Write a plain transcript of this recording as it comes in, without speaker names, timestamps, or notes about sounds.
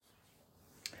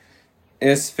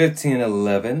It's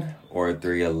 15:11 or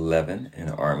 3:11 in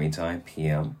Army time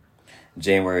PM,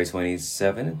 January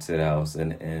 27,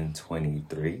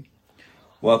 2023.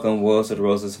 Welcome, Wolves, to the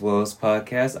Roses Wolves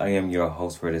podcast. I am your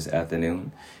host for this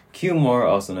afternoon, Q Moore,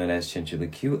 also known as Chinchilla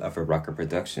Q of Rocker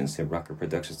Productions at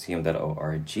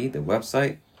rockerproductionstm.org, the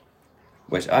website,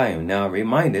 which I am now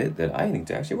reminded that I need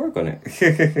to actually work on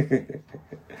it.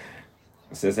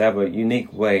 Since I have a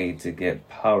unique way to get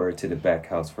power to the back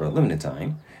house for a limited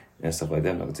time and stuff like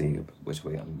that, I'm not going to tell you which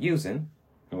way I'm using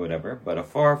or whatever, but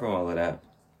far from all of that,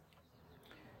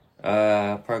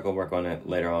 probably going to work on it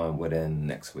later on within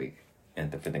next week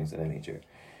and different things of that nature.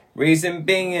 Reason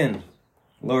being,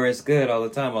 Lord is good all the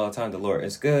time, the Lord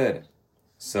is good.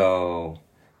 So,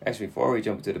 actually, before we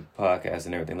jump into the podcast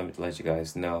and everything, let me let you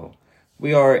guys know,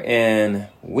 we are in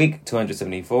week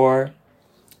 274,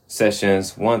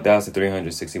 sessions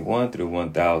 1,361 through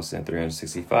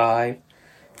 1,365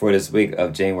 for this week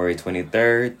of January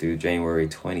 23rd through January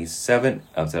 27th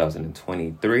of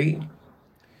 2023.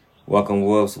 Welcome,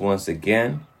 Wolves, once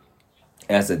again.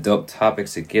 As a dope topic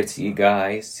to give to you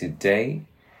guys today,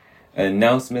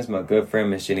 announcements. My good friend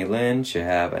Miss Jenny Lynn should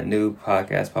have a new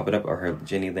podcast popping up, or her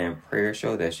Jenny Lynn Prayer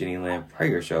Show. That's Jenny Lynn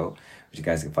Prayer Show, which you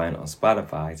guys can find on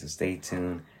Spotify. So stay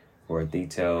tuned for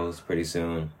details pretty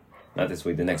soon. Not this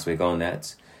week, the next week on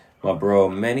that. My bro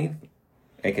Manny,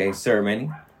 aka Sir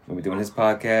Manny, will be doing his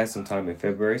podcast sometime in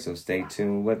February, so stay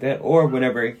tuned with that. Or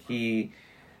whenever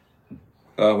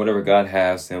whatever God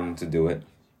has him to do it.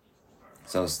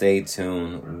 So stay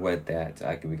tuned with that.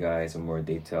 I'll give you guys some more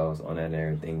details on that and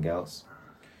everything else.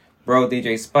 Bro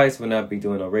DJ Spice will not be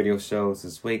doing no radio shows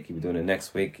this week. He'll be doing it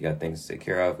next week. He got things to take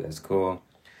care of. That's cool.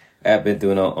 I've been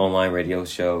doing online radio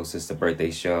shows since the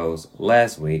birthday shows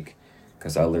last week,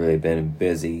 because I've literally been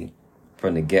busy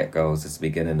from the get-go since the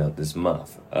beginning of this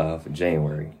month of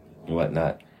January and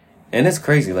whatnot. And it's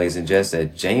crazy, ladies and gents,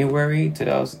 that January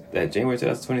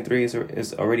 2023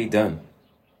 is already done.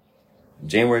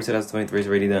 January 2023 is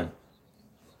already done.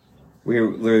 We're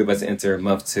literally about to enter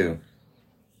month 2.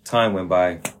 Time went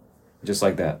by just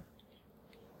like that.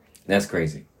 That's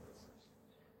crazy.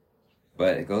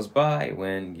 But it goes by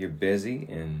when you're busy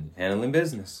and handling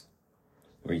business.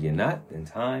 Where you're not, then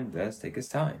time does take its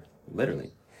time,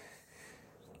 literally.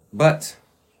 But,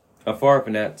 afar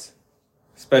from that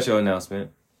special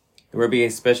announcement, there will be a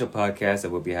special podcast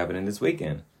that will be happening this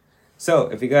weekend. So,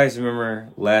 if you guys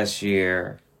remember last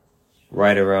year,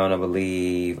 right around, I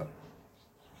believe,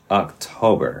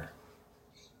 October,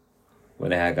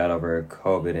 when I had got over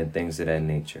COVID and things of that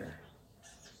nature,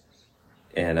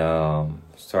 and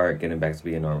started getting back to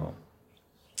being normal.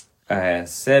 I had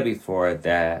said before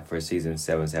that for season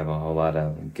 7 to have a whole lot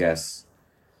of guest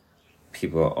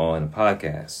people on the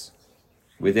podcast.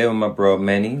 We did with my bro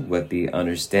Manny with the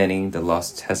Understanding the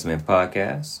Lost Testament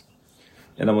podcast.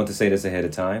 And I want to say this ahead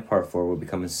of time. Part 4 will be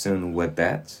coming soon with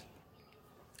that.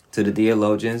 To the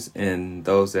theologians and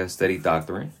those that study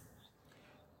doctrine.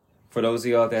 For those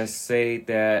of y'all that say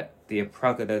that the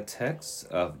Apocrypha texts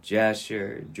of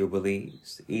Jasher,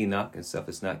 Jubilees, Enoch, and stuff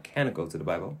is not canonical to the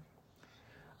Bible,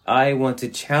 I want to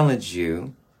challenge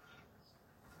you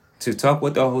to talk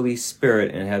with the Holy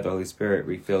Spirit and have the Holy Spirit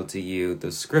reveal to you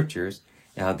the scriptures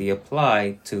and how they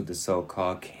apply to the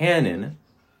so-called canon.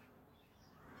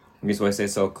 The reason why I say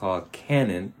so-called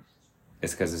canon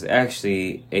is because it's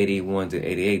actually 81 to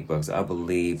 88 books. I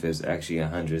believe there's actually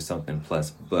 100-something plus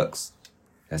books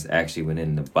that's actually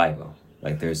within the Bible.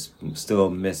 Like there's still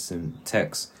missing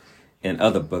texts in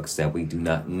other books that we do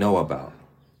not know about.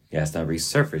 That's not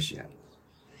resurfaced yet.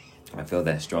 I feel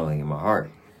that strongly in my heart.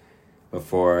 But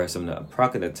for some of the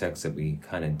Apocrypha texts that we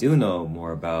kind of do know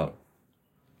more about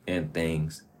and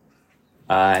things,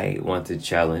 I want to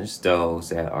challenge those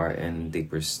that are in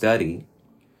deeper study.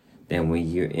 Then when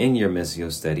you're in your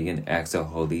mystical study, and ask the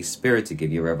Holy Spirit to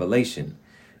give you revelation.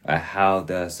 How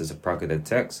does this Apocrypha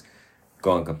text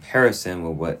go in comparison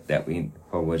with what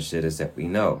it is that we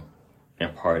know?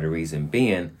 And part of the reason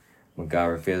being, when God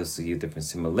reveals to you different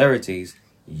similarities,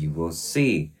 you will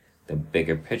see the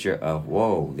bigger picture of,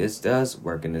 whoa, this does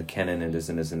work in the canon and this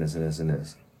and this and this and this and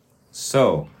this.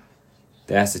 So,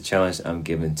 that's the challenge I'm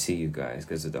giving to you guys.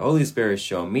 Because if the Holy Spirit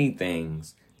show me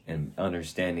things and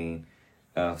understanding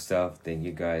of stuff, then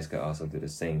you guys can also do the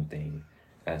same thing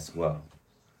as well.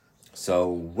 So,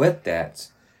 with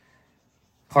that,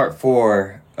 part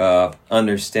 4 of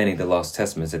Understanding the Lost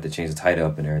Testaments, had to change the title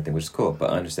up and everything, which is cool. But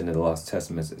Understanding the Lost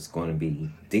Testaments is going to be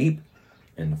deep,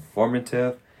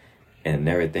 informative, and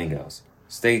everything else.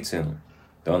 Stay tuned.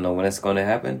 Don't know when it's going to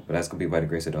happen, but that's going to be by the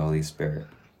grace of the Holy Spirit.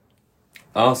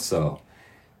 Also,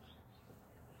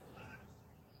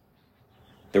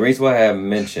 the reason why I have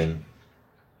mentioned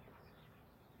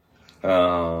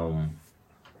My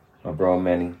bro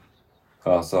Manny.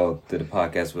 Also did a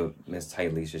podcast with Miss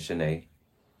Tyleisha Shanae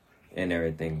and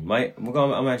everything.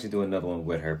 I'm actually doing another one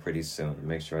with her pretty soon to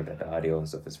make sure that the audio and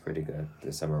stuff is pretty good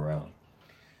this time around.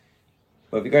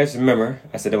 But if you guys remember,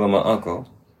 I said that with my uncle,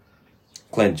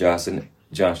 Clint Johnston,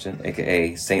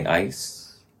 aka Saint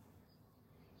Ice.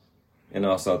 And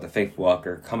also the Faith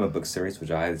Walker comic book series,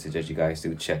 which I highly suggest you guys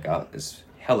do check out. It's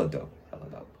hella dope.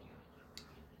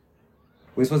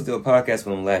 We were supposed to do a podcast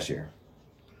with him last year.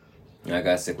 And I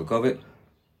got sick with COVID.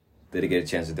 Didn't get a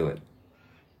chance to do it.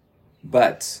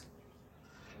 But,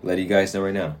 let you guys know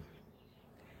right now,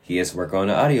 he is working on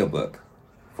an audiobook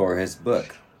for his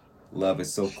book, Love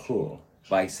is So Cool,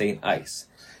 by Saint Ice.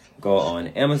 Go on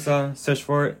Amazon, search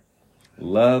for it.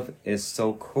 Love is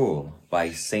So Cool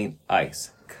by Saint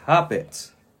Ice. Cop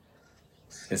it.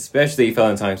 Especially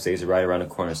Valentine's Day is right around the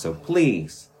corner, so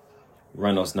please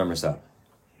run those numbers up.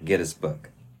 Get his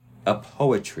book. A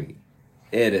poetry.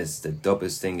 It is the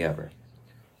dopest thing ever.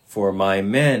 For my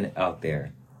men out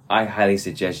there, I highly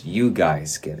suggest you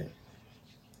guys get it.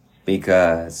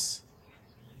 Because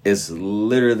it's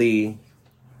literally,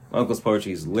 my uncle's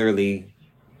poetry is literally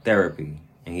therapy.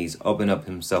 And he's opened up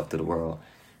himself to the world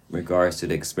in regards to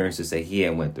the experiences that he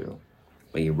had went through.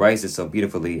 But he writes it so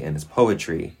beautifully in his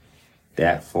poetry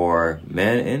that for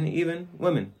men and even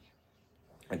women,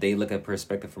 they look at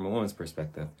perspective from a woman's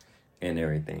perspective and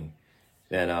everything,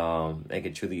 then they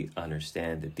can truly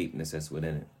understand the deepness that's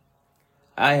within it.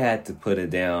 I had to put it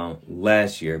down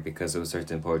last year because there was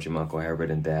certain poetry my uncle had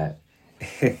written that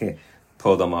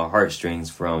pulled on my heartstrings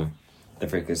from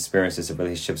different experiences and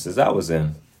relationships that I was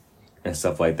in and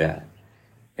stuff like that,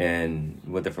 and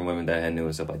with different women that I knew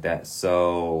and stuff like that.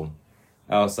 So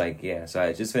I was like, yeah. So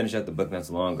I just finished up the book not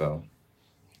so long ago,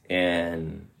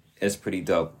 and it's pretty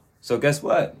dope. So guess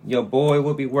what? Your boy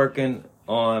will be working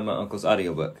on my uncle's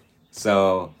audiobook.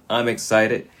 So I'm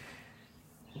excited.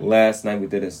 Last night we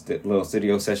did a little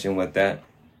studio session with that.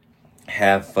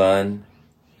 Have fun.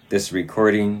 This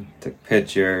recording, took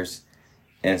pictures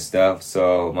and stuff.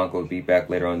 So my uncle will be back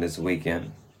later on this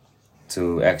weekend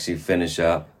to actually finish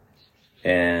up.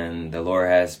 And the Lord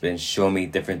has been showing me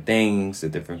different things, the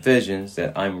different visions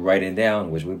that I'm writing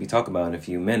down, which we'll be talking about in a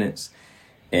few minutes.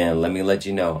 And let me let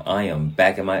you know, I am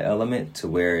back in my element to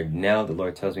where now the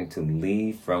Lord tells me to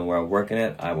leave from where I'm working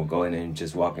at. I will go in and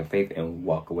just walk in faith and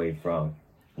walk away from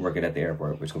working at the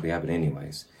airport, which will be happening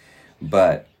anyways.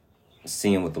 But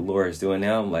seeing what the Lord is doing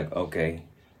now, I'm like, okay,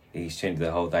 he's changed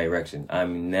the whole direction.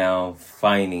 I'm now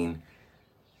finding,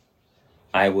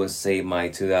 I would say, my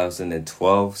 2011,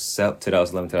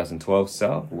 2012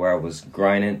 self, where I was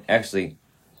grinding. Actually,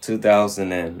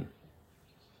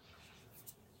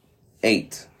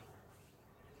 2008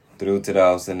 through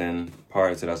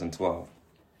part of 2012.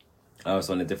 I was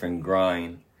on a different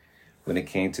grind when it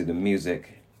came to the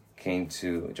music, came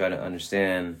to try to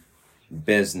understand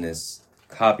business,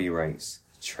 copyrights,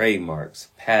 trademarks,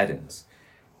 patents,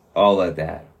 all of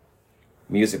that.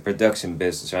 Music production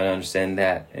business, trying to understand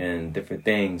that and different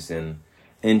things and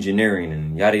engineering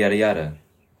and yada, yada, yada.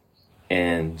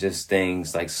 And just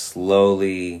things like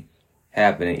slowly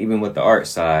happening, even with the art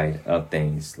side of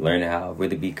things, learning how to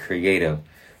really be creative,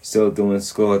 still doing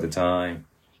school at the time,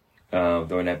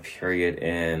 during that period,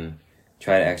 and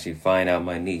try to actually find out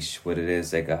my niche, what it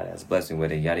is that God has blessed me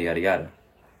with, it, yada, yada, yada,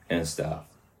 and stuff.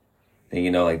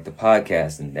 And, like the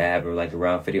podcasting, that happened like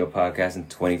around video podcasting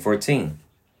 2014,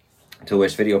 to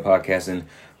which video podcasting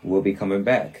will be coming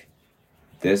back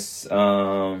this,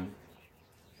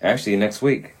 actually next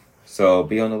week. So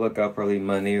be on the lookout probably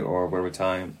Monday or whatever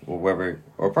time, or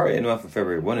probably in the month of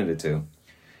February, one of the two.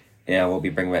 And we'll be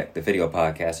bringing back the video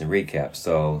podcast and recap.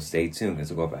 So stay tuned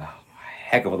because we'll go over a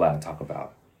heck of a lot to talk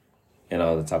about and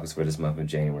all the topics for this month of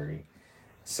January.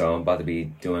 So I'm about to be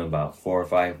doing about 4 or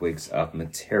 5 weeks of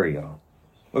material.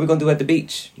 What we're going to do at the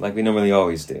beach, like we normally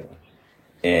always do.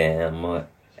 And I'm going to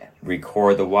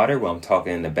record the water while I'm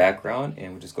talking in the background,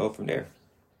 and we'll just go from there.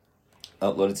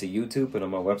 Upload it to YouTube, put it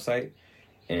on my website,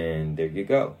 and there you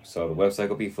go. So the website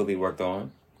will be fully worked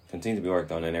on, continue to be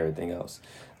worked on, and everything else.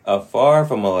 Far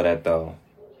from all of that, though,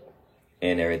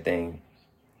 and everything,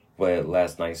 but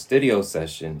last night's studio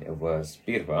session, it was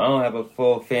beautiful. I don't have a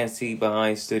full fancy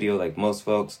behind studio like most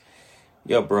folks.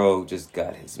 Yo, bro just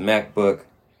got his MacBook,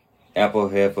 Apple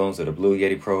headphones or the Blue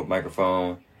Yeti Pro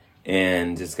microphone,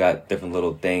 and just got different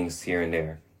little things here and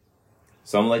there.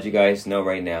 So I'm going to let you guys know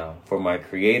right now, for my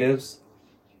creatives,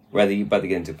 whether you're about to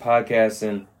get into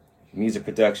podcasting, music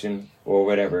production, or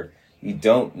whatever, you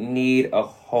don't need a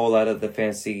whole lot of the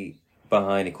fancy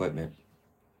behind equipment.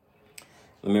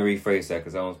 Let me rephrase that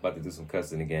because I was about to do some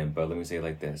cussing again, but let me say it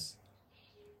like this.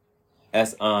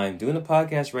 as I'm doing the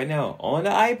podcast right now on the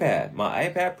iPad, my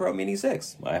iPad Pro Mini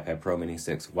 6.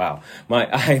 Wow. My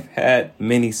iPad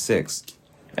Mini 6.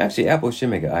 Actually, Apple should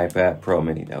make an iPad Pro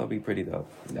Mini. That would be pretty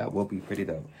dope.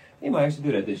 They might actually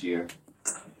do that this year.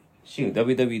 Shoot,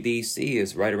 WWDC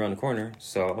is right around the corner,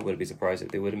 so I wouldn't be surprised if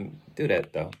they wouldn't do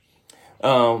that, though.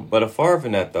 But apart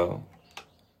from that, though,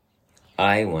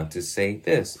 I want to say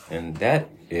this, and that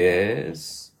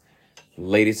is,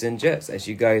 ladies and gents, as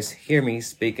you guys hear me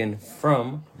speaking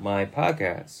from my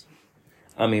podcast,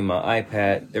 my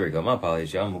iPad, there we go, my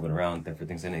apologies, y'all, I'm moving around, different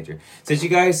things of nature. Since you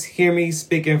guys hear me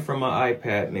speaking from my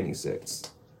iPad Mini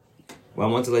 6, what I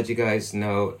want to let you guys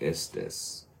know is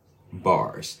this,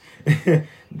 bars.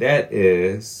 That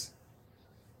is,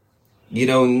 you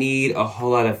don't need a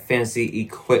whole lot of fancy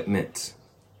equipment.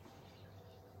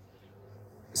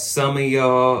 Some of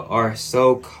y'all are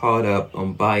so caught up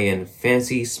on buying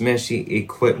fancy, smashy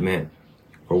equipment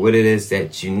for what it is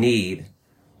that you need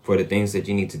for the things that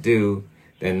you need to do,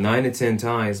 that 9 to 10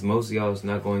 times, most of y'all is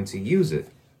not going to use it.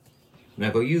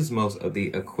 Not going to use most of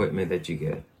the equipment that you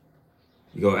get.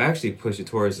 You're going to actually push it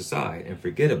towards the side and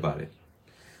forget about it.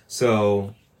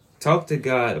 So talk to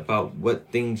God about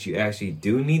what things you actually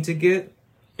do need to get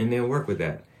and then work with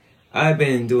that. I've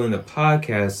been doing the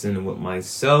podcasting with my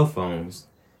cell phones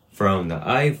from the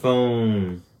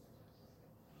iPhone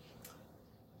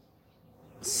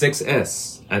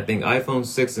 6S. I think iPhone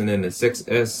 6 and then the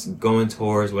 6S going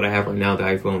towards what I have right now, the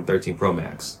iPhone 13 Pro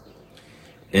Max.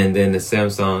 And then the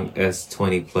Samsung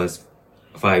S20 Plus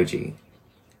 5G.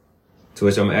 To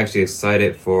which I'm actually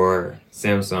excited for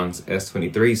Samsung's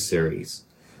S23 series.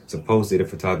 Supposedly the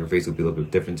photography will be a little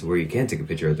bit different to where you can take a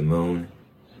picture of the moon,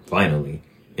 finally,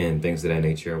 and things of that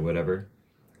nature or whatever.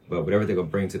 But whatever they're going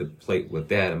to bring to the plate with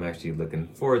that, I'm actually looking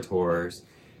forward towards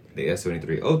the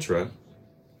S23 Ultra,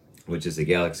 which is a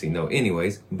Galaxy Note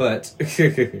anyways. But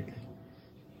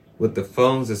with the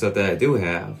phones and stuff that I do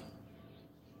have,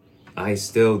 I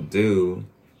still do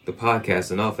the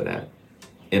podcasting off of that.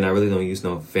 And I really don't use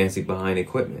no fancy behind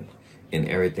equipment. And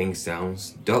everything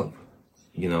sounds dope,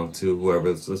 to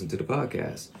whoever's listening to the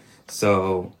podcast.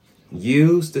 So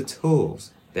use the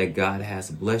tools that God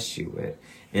has blessed you with.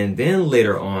 And then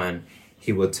later on,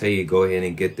 he will tell you, go ahead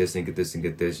and get this and get this and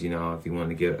get this, if you want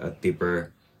to get a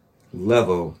deeper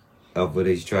level of what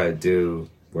he's trying to do,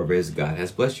 wherever it is God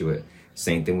has blessed you with.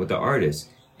 Same thing with the artists.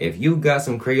 If you got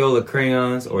some Crayola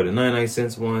crayons or the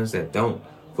 99-cent ones that don't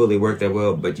fully work that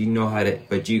well, but you know how to,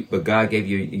 but God gave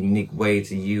you a unique way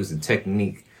to use the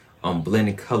technique on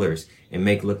blending colors and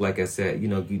make it look like I said, you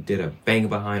did a bang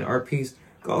behind art piece,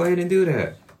 go ahead and do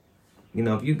that.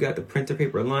 If you got the printer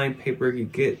paper, line paper, you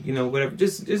get, whatever,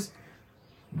 just use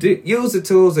the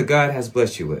tools that God has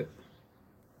blessed you with.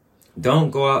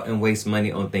 Don't go out and waste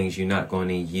money on things you're not going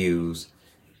to use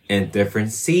in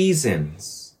different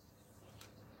seasons.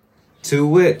 To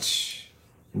which,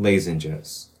 ladies and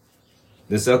gents,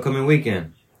 this upcoming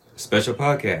weekend, special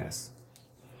podcast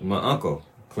with my uncle,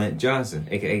 Clint Johnson,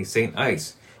 aka Saint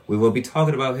Ice. We will be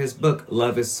talking about his book,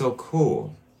 Love is So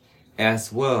Cool,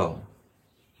 as well.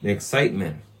 The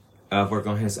excitement of work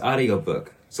on his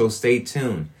audiobook. So stay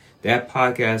tuned. That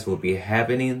podcast will be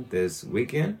happening this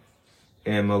weekend.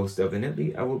 And most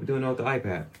definitely, I will be doing it off the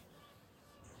iPad.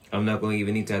 I'm not going to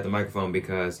even need to have the microphone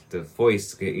because the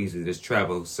voice can easily just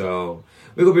travel. So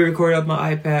we're going to be recording off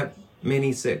my iPad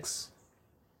Mini 6.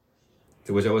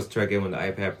 To which I was trying to get one of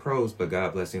the iPad Pros, but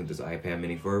God bless me with this iPad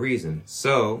Mini for a reason.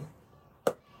 So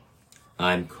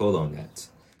I'm cool on that.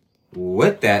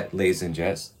 With that, ladies and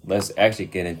gents, let's actually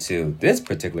get into this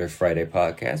particular Friday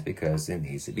podcast because it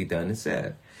needs to be done and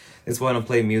said. That's why I don't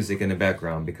play music in the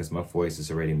background because my voice is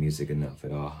already music enough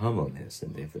and all humbleness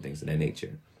and different things of that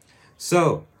nature.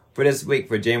 So, for this week,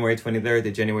 for January 23rd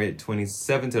to January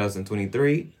 27th,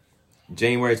 2023,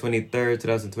 January 23rd,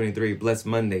 2023, Blessed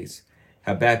Mondays,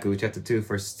 Habakkuk chapter 2,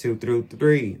 verses 2 through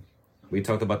 3. We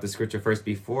talked about the scripture first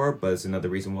before, but it's another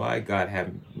reason why God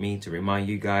had me to remind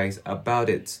you guys about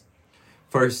it.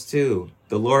 Verse 2,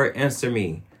 the Lord answered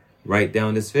me, write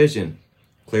down this vision,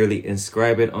 clearly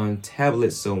inscribe it on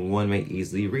tablets so one may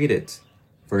easily read it.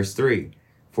 Verse 3,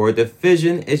 for the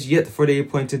vision is yet for the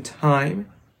appointed time.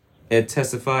 It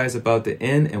testifies about the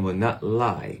end and will not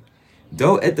lie.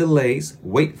 Though it delays,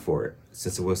 wait for it,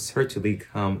 since it will certainly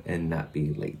come and not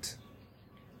be late.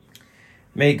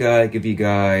 May God give you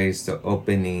guys the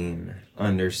opening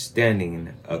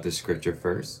understanding of the scripture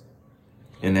first,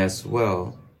 and as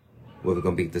well, what we're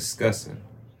going to be discussing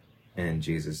in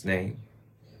Jesus' name.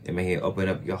 And may he open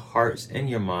up your hearts and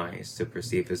your minds to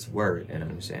perceive his word and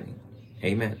understanding.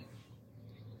 Amen.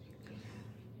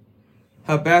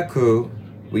 Habakkuk,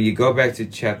 when you go back to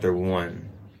chapter 1,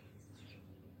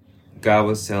 God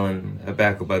was telling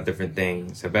Habakkuk about different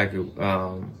things. Habakkuk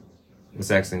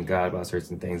was asking God about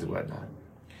certain things and whatnot.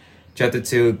 Chapter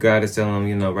 2, God is telling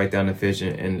him, write down the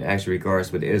vision in actual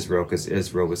regards with Israel, because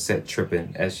Israel was set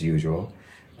tripping as usual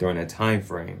during that time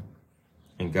frame.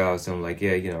 And God was telling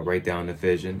him, write down the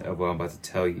vision of what I'm about to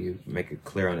tell you, make it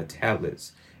clear on the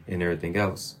tablets and everything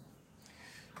else.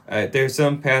 There's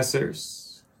some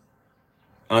pastors,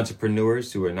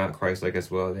 entrepreneurs who are not Christ-like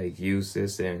as well. They use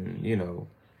this and,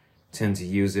 tend to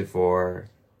use it for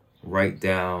write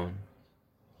down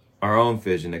our own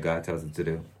vision that God tells us to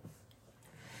do.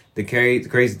 The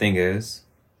crazy thing is,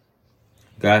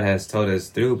 God has told us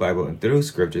through Bible and through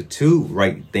Scripture to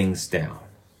write things down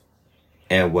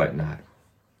and whatnot.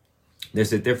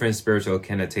 There's a different spiritual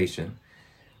connotation,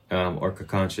 or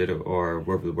conconshit, or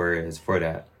whatever the word is for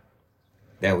that.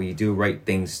 That when you do write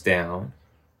things down,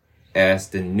 as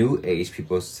the New Age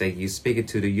people say, you speak it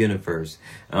to the universe.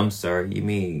 I'm sorry, you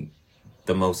mean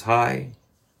the Most High,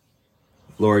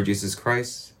 Lord Jesus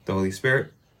Christ, the Holy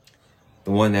Spirit,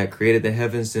 the one that created the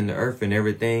heavens and the earth and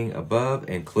everything above,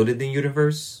 included the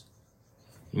universe?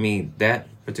 You mean that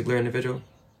particular individual?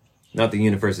 Not the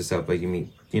universe itself, but you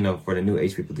mean, for the New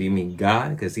Age people, do you mean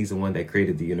God? Because he's the one that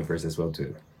created the universe as well,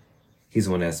 too. He's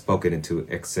the one that spoke it into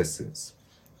existence.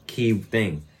 Key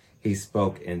thing, he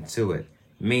spoke into it,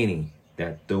 meaning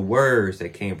that the words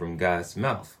that came from God's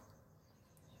mouth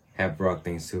have brought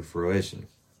things to fruition.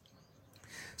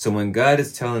 So when God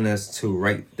is telling us to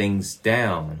write things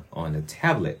down on a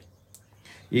tablet,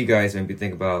 you guys maybe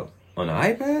think about on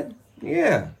an iPad?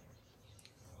 Yeah.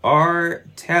 Our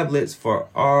tablets for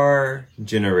our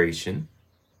generation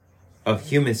of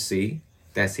humanity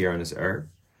that's here on this earth,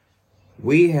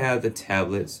 we have the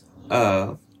tablets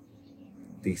of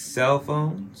the cell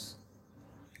phones,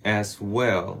 as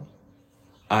well,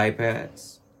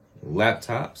 iPads,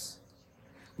 laptops.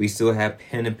 We still have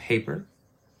pen and paper.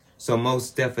 So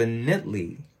most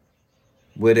definitely,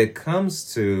 when it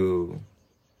comes to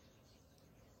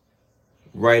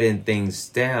writing things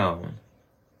down,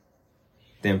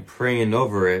 then praying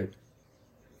over it,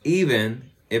 even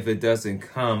if it doesn't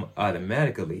come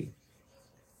automatically,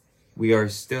 we are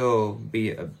still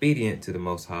be obedient to the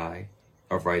Most High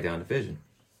of write down the vision.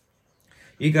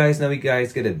 You guys know, you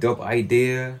guys get a dope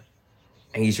idea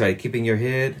and you try to keep it in your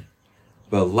head,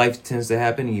 but life tends to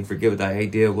happen and you forget what that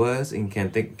idea was and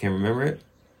can't remember it.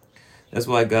 That's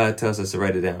why God tells us to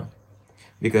write it down,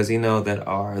 because he knows that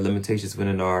our limitations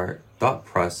within our thought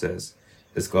process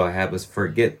is going to have us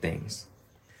forget things.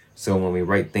 So when we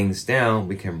write things down,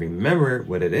 we can remember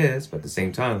what it is, but at the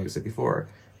same time, like I said before,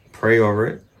 pray over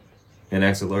it and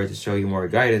ask the Lord to show you more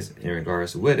guidance in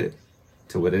regards with it,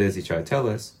 to what it is he tried to tell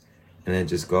us, and then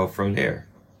just go from there,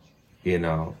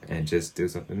 and just do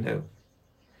something new.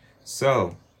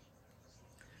 So,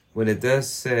 when it does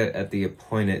say at the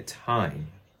appointed time,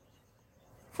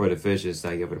 for the vision, it's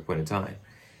not yet at the appointed time,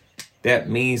 that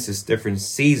means it's different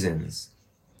seasons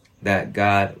that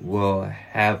God will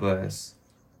have us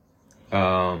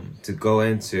to go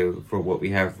into for what we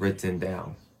have written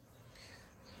down.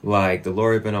 Like, the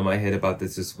Lord has been on my head about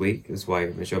this week. That's why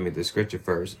He's been showing me the scripture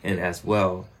first, and as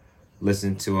well,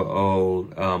 listen to an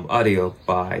old audio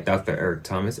by Dr. Eric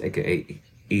Thomas, aka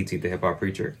E.T. the Hip Hop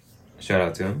Preacher. Shout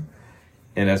out to him.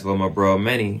 And as well, my bro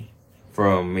Manny,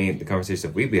 from the conversation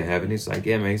that we've been having, he's like,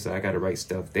 yeah, man, I got to write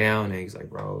stuff down. And he's like,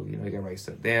 bro, you got to write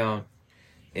stuff down.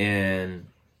 And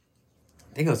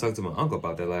I think I was talking to my uncle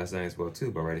about that last night as well, too,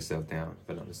 about writing stuff down, if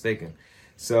I'm not mistaken.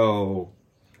 So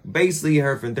basically, I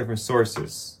heard from different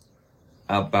sources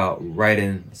about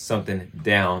writing something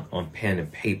down on pen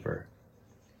and paper.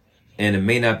 And it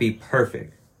may not be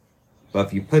perfect, but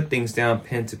if you put things down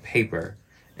pen to paper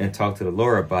and talk to the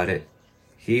Lord about it,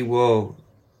 he will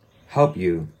help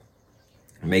you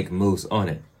make moves on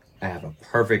it. I have a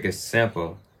perfect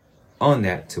example on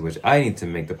that, to which I need to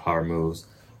make the power moves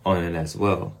on it as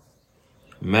well.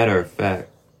 Matter of fact,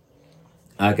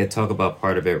 I could talk about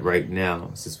part of it right now,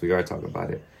 since we are talking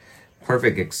about it.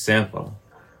 Perfect example.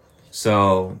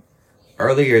 So,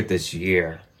 earlier this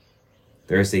year,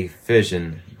 there's a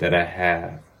vision that I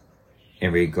have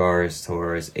in regards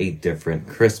towards a different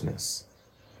Christmas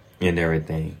and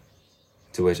everything,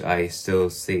 to which I still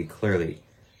see clearly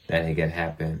that it can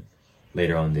happen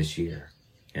later on this year.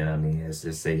 And I mean,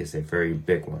 it's a very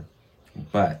big one.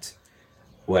 But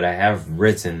what I have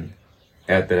written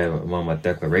after one of my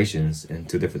declarations, and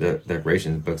two different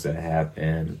declarations books that I have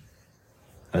and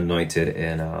anointed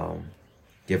and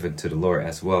given to the Lord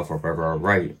as well for wherever I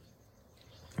write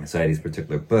inside these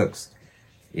particular books,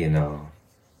 they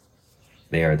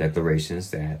are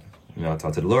declarations that I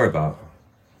talk to the Lord about.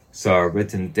 So I've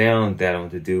written down that I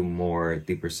want to do more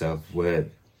deeper self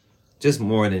with just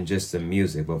more than just the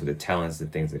music, but for the talents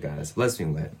and things that God has blessed me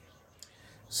with.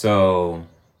 So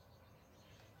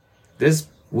this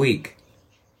week,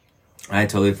 I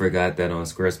totally forgot that on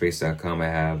Squarespace.com I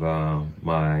have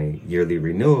my yearly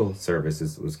renewal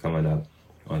services was coming up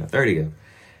on the 30th.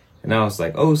 And I was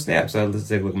like, oh snap. So I let's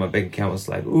take a look at my bank account. Was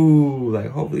like, ooh,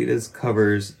 like hopefully this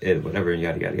covers it, whatever,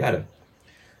 yada, yada, yada.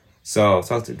 So I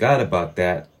talked to God about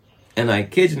that. And I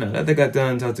kid you not, I think I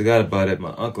done talked to God about it.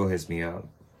 My uncle hits me out,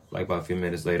 like about a few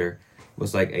minutes later,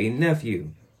 was like, hey, nephew.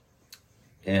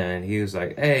 And he was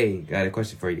like, hey, got a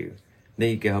question for you. Then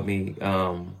you can help me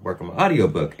work on my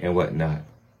audiobook and whatnot.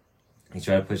 He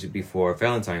tried to push it before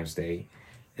Valentine's Day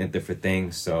and different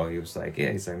things. So he was like,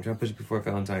 yeah, he's like, I'm trying to push it before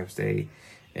Valentine's Day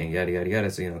and yada, yada,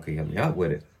 yada. So, can you help me out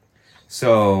with it?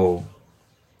 So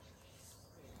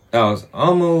I was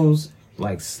almost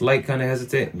like slight kind of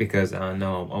hesitant because I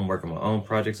know I'm working my own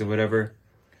projects or whatever.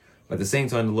 But at the same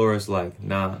time, the Lord is like,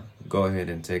 nah, go ahead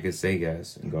and take it, say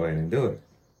yes, and go ahead and do it.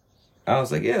 I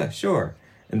was like, yeah, sure.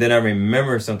 And then I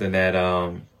remember something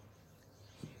that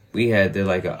we had did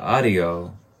like an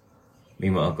audio, me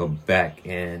and my uncle back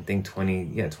in, I think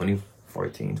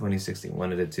 2014, 2016,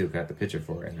 one of the two, got the picture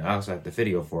for it. And I also had the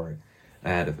video for it. I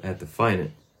had to find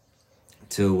it.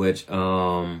 To which,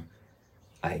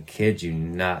 I kid you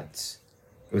not,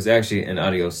 it was actually an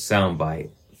audio soundbite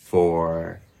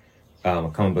for a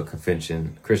comic book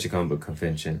convention, Christian comic book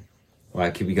convention. Well,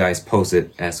 I keep you guys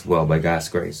posted as well by God's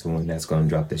grace when that's going to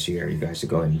drop this year. You guys should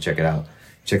go ahead and check it out.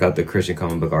 Check out the Christian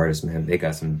comic book artists, man. They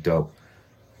got some dope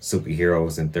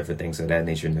superheroes and different things of that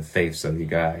nature in the faith. So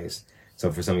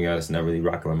for some of y'all that's not really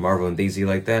rocking with Marvel and DC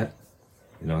like that,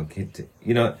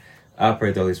 I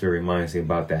pray the Holy Spirit reminds me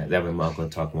about that. That way my uncle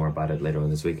will talk more about it later on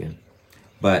this weekend.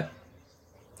 But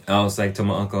I was like to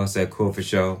my uncle, I said, cool, for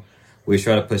sure. We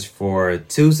try to push for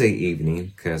Tuesday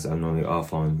evening because I'm normally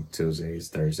off on Tuesdays,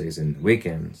 Thursdays, and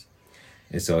weekends.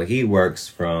 And so he works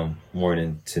from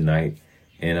morning to night,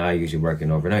 and I usually work in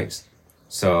overnights.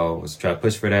 So I was trying to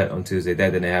push for that on Tuesday. That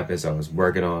didn't happen, so I was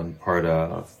working on part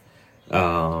of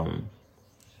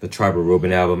the Tribal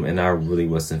Reuben album, and I really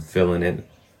wasn't feeling it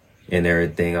and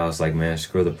everything. I was like, man,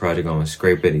 screw the project, I'm going to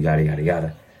scrape it, yada, yada,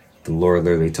 yada. The Lord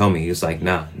literally told me, he was like,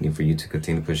 nah, I need for you to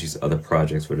continue to push these other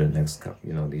projects for the next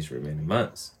couple, these remaining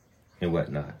months and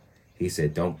whatnot. He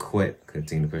said, don't quit,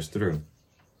 continue to push through.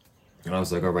 And I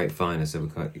was like, all right, fine. I said,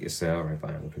 all right,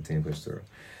 fine, we'll continue to push through.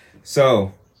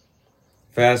 So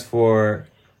fast forward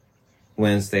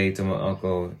Wednesday to my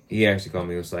uncle, he actually called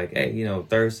me, he was like, hey,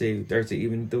 Thursday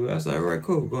evening through it. I was like, all right,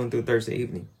 cool, going through Thursday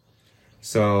evening.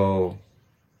 So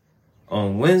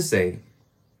on Wednesday,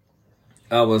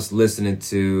 I was listening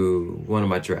to one of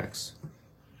my tracks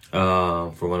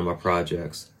for one of my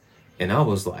projects. And I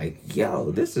was like,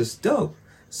 yo, this is dope.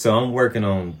 So I'm working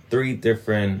on 3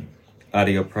 different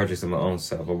audio projects of my own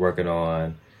self. I'm working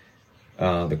on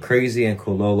the Crazy and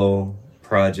Kololo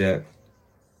project,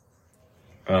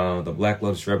 the Black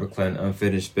Lotus Rebel Clan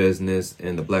Unfinished Business,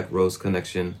 and the Black Rose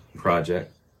Connection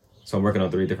project. So I'm working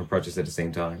on 3 different projects at the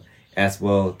same time. As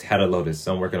well, Tattered Lotus.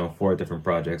 So I'm working on 4 different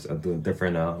projects of doing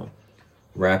different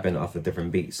rapping off of different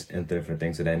beats and different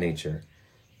things of that nature.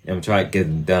 And I'm trying to get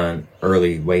them done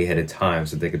early, way ahead of time,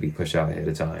 so they could be pushed out ahead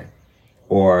of time.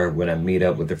 Or when I meet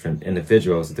up with different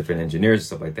individuals, different engineers and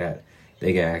stuff like that,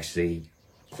 they can actually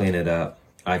clean it up.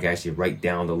 I can actually write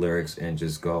down the lyrics and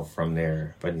just go from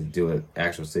there. If I need to do an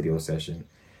actual studio session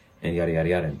and yada, yada,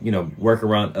 yada. Work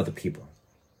around other people.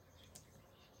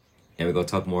 And we're going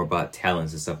to talk more about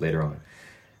talents and stuff later on.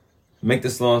 Make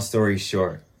this long story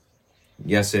short.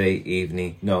 Wednesday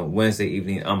evening,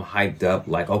 I'm hyped up,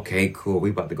 like, okay, cool, we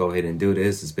about to go ahead and do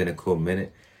this. It's been a cool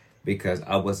minute because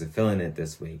I wasn't feeling it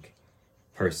this week,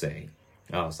 per se.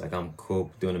 I was like, I'm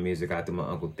cool doing the music, I do my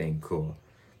uncle thing, cool.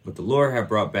 But the Lord had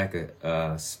brought back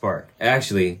a spark.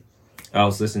 Actually, I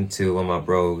was listening to one of my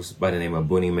bros by the name of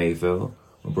Booney Mayfield,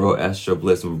 my bro Astro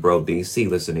Bliss, and my bro DC,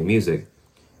 listening to music.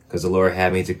 Because the Lord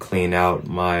had me to clean out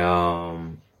my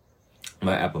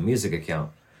my Apple Music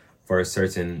account for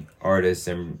certain artists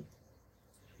and,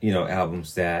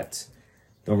 albums that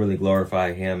don't really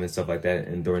glorify him and stuff like that.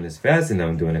 And during this fasting,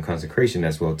 I'm doing a consecration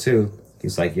as well, too.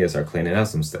 He's like, yes, start cleaning out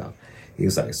some stuff. He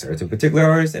was like, certain particular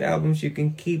artists and albums you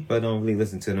can keep, but don't really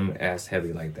listen to them as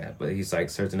heavy like that. But he's like,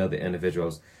 certain other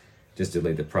individuals, just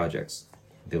delete the projects,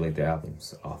 delete the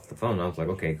albums off the phone. I was like,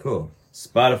 okay, cool.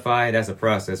 Spotify, that's a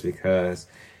process because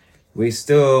we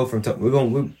still, we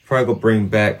probably gonna bring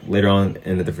back later on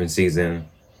in a different season,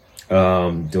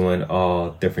 doing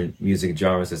all different music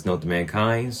genres that's known to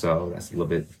mankind. So that's a little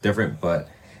bit different, but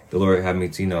the Lord had me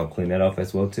to, clean that off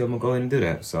as well too. I'm gonna go ahead and do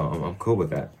that. So I'm cool with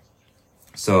that.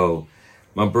 So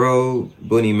My bro,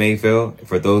 Booney Mayfield,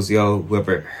 for those of y'all who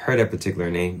ever heard that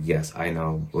particular name, yes, I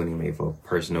know Booney Mayfield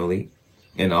personally,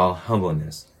 in all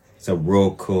humbleness. It's a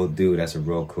real cool dude. That's a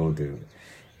real cool dude.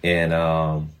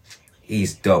 And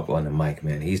he's dope on the mic,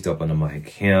 man. He's dope on the mic.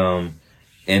 Him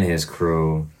and his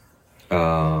crew,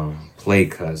 Play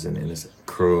Cousin and his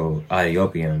crew,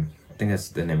 Ethiopian. I think that's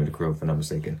the name of the crew, if I'm not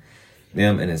mistaken.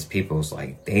 Them and his people's,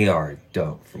 like, they are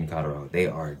dope from Colorado. They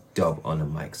are dope on the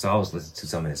mic. So I was listening to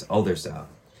some of his older stuff.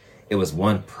 It was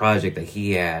one project that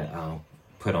he had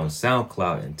put on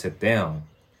SoundCloud and took down.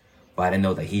 But I didn't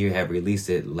know that he had released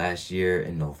it last year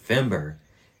in November.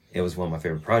 It was one of my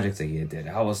favorite projects that he did.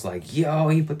 I was like, yo,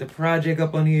 he put the project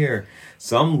up on here.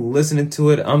 So I'm listening to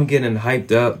it. I'm getting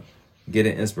hyped up,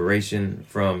 getting inspiration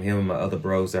from him and my other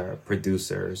bros that are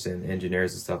producers and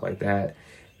engineers and stuff like that.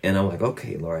 And I'm like,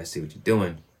 okay, Lord, I see what you're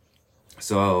doing.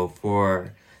 So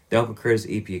for the Uncle Curtis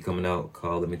EP coming out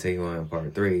called Let Me Tell You On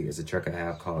Part 3 is a track I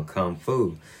have called Kung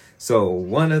Fu. So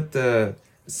one of the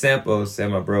samples that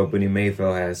my bro Booney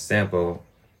Mayfield has sampled,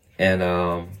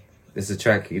 and it's a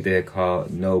track he did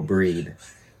called No Breed.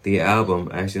 The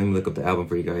album, actually, let me look up the album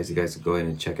for you guys. You guys can go ahead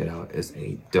and check it out. It's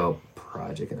a dope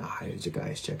project, and I highly you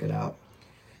guys check it out.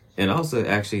 And also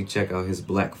actually check out his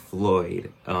Black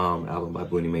Floyd album by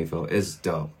Booney Mayfield. It's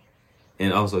dope.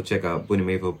 And also check out Booney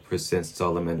Mayfield Presents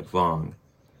Solomon Fong.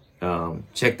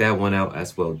 Check that one out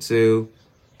as well too.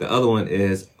 The other one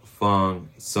is Fong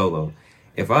Solo.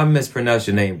 If I mispronounce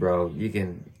your name, bro, you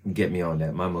can get me on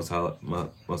that. My most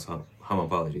humble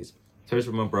apologies. Search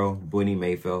for my bro Booney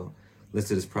Mayfield. Listen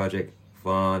to this project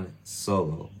Fong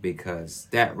Solo, because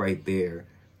that right there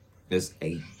is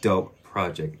a dope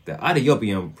project. The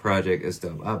Ethiopian project is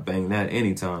dope. I bang that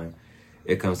anytime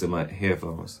it comes to my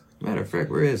headphones. Matter of fact,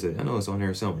 where is it? I know it's on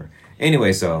here somewhere.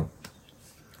 Anyway, so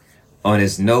on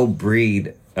his No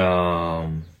Breed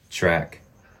track,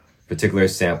 particular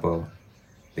sample,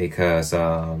 because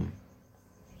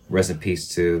rest in peace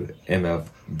to MF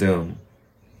Doom,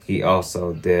 he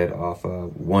also did off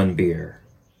of One Beer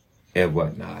and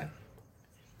whatnot.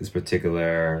 This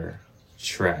particular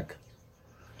track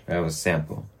that was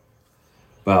sample.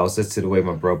 But I was listening to the way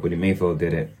my bro Booney Mayfield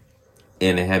did it,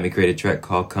 and it had me create a track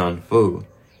called Kung Fu.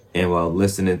 And while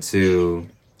listening to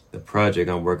the project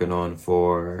I'm working on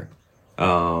for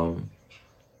my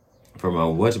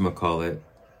whatchamacallit,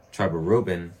 Tribal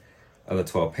Reuben of the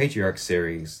 12 Patriarch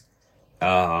series,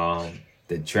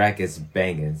 the track is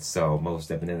banging, so most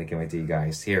definitely can't wait till you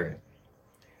guys hear it.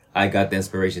 I got the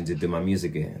inspiration to do my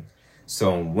music again.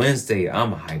 So on Wednesday,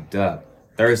 I'm hyped up.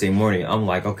 Thursday morning, I'm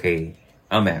like, okay,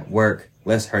 I'm at work.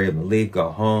 Let's hurry up and leave,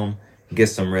 go home, get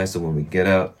some rest. So when we get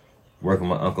up, work with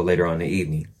my uncle later on in the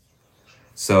evening.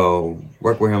 So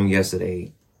work with him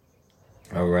yesterday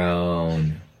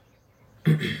around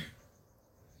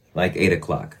like 8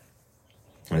 o'clock.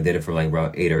 I did it from like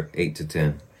around 8 to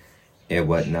 10 and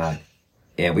whatnot.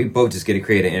 And we both just get to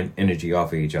create an energy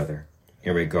off of each other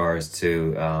in regards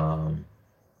to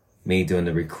me doing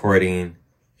the recording,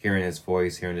 hearing his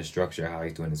voice, hearing the structure, how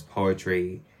he's doing his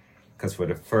poetry. Because for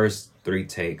the first 3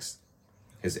 takes,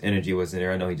 his energy wasn't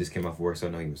there. I know he just came off work, so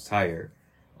I know he was tired.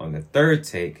 On the third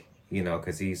take, you know,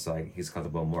 because he's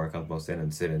more comfortable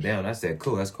sitting down. I said,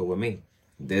 cool, that's cool with me.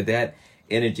 Did that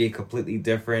energy completely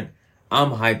different.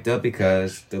 I'm hyped up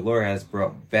because the Lord has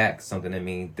brought back something in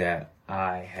me that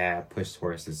I had pushed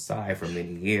towards the side for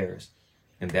many years.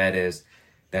 And that is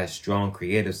that strong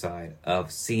creative side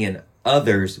of seeing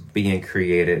others being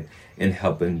created and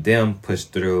helping them push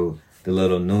through the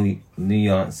little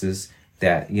nuances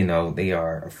that, you know, they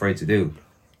are afraid to do.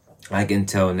 I can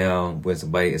tell now when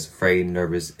somebody is afraid,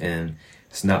 nervous, and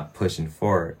it's not pushing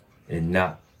forward and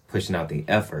not pushing out the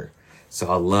effort.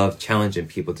 So I love challenging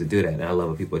people to do that. And I love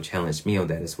when people challenge me on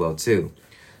that as well, too.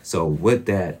 So with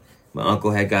that, my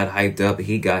uncle had got hyped up.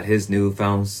 He got his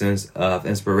newfound sense of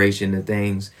inspiration and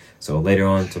things. So later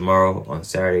on tomorrow, on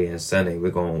Saturday and Sunday, we're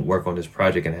going to work on this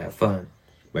project and have fun.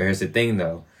 But here's the thing,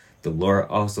 though. The Lord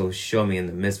also showed me in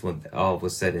the midst when all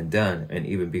was said and done, and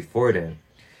even before then,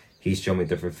 he showed me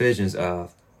different visions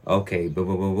of, okay, boom,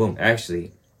 boom, boom, boom.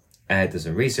 Actually, I had to do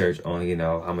some research on, you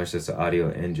know, how much does an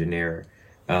audio engineer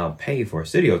pay for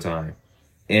studio time.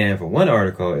 And for one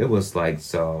article, it was like,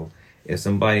 so if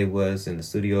somebody was in the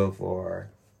studio for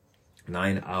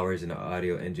 9 hours and the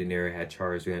audio engineer had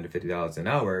charged $350 an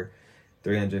hour,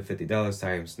 $350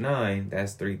 times 9,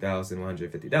 that's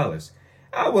 $3,150.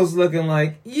 I was looking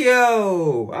like,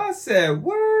 yo, I said,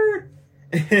 word.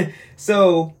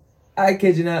 So I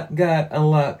kid you not, God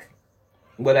unlocked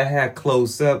what I had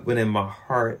closed up within my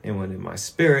heart and within my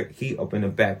spirit. He opened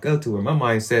it back up to where my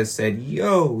mindset said,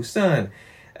 yo, son,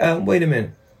 wait a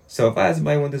minute. So if I had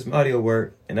somebody want this audio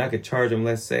work and I could charge them,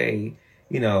 let's say,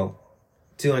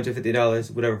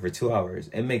 $250, whatever, for 2 hours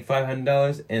and make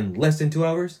 $500 in less than 2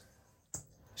 hours,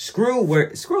 screw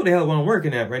the hell what I'm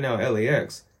working at right now at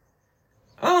LAX.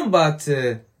 I'm about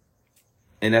to,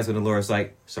 and that's when the Lord's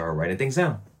like, start writing things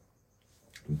down.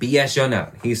 BS y'all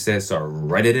not. He says, start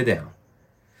writing it down.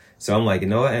 So I'm like, you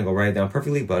know what? I ain't gonna write it down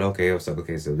perfectly, but okay, so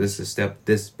this is step,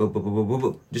 this, boop, boop, boop, boop, boop,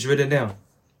 boop. Just write it down.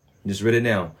 Just write it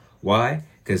down. Why?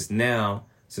 Because now,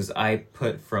 since I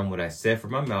put from what I said from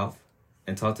my mouth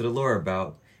and talked to the Lord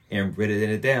about and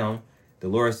written it down, the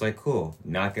Lord's like, cool,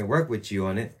 now I can work with you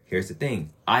on it. Here's the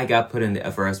thing. I got put in the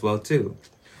effort as well, too.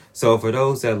 So for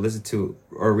those that listen to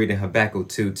or reading Habakkuk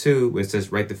 2:2, which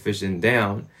says write the vision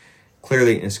down,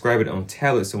 clearly inscribe it on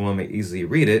tablets so one may easily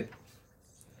read it,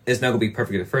 it's not going to be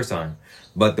perfect the first time.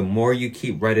 But the more you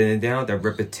keep writing it down, the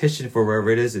repetition for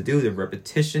whatever it is to do, the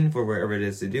repetition for whatever it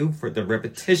is to do, for the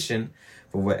repetition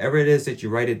for whatever it is that you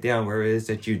write it down, whatever it is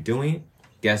that you're doing,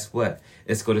 guess what?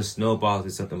 It's going to snowball to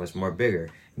something much more bigger.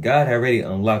 God already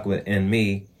unlocked within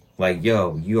me, like,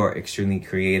 yo, you are extremely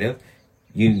creative.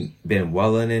 You've been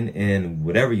walling in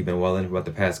whatever you've been walling about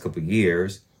the past couple of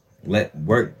years. Let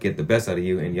work get the best out of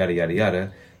you and yada, yada,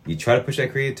 yada. You try to push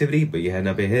that creativity, but you had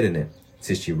not been hitting it.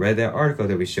 Since you read that article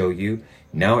that we showed you,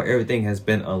 now everything has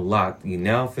been unlocked. You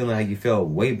now feeling how you felt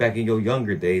way back in your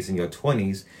younger days, in your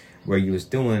 20s, where you was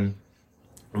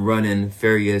running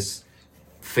various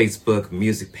Facebook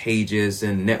music pages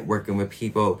and networking with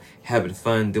people, having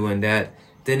fun doing that.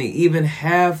 Didn't even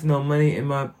have no money in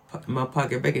my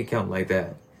pocket bank account like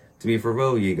that. To be for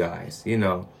real, you guys, I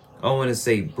don't want to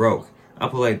say broke. I'll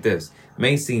put it like this.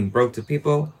 May seem broke to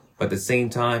people, but at the same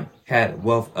time had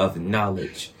wealth of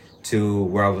knowledge to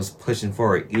where I was pushing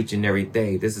forward each and every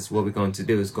day. This is what we're going to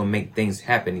do. It's going to make things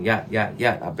happen.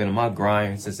 I've been on my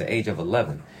grind since the age of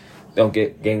 11. Don't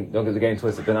get the game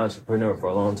twisted. I've been an entrepreneur for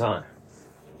a long time.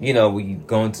 When you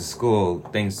go into school,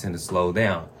 things tend to slow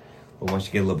down. But once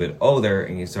you get a little bit older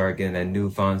and you start getting that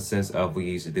newfound sense of what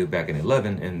you used to do back in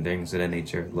 11 and things of that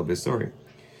nature, a little bit of story.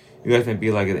 You guys may be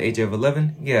like, at the age of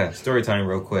 11? Yeah, story time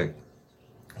real quick.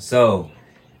 So,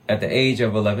 at the age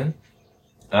of 11,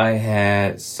 I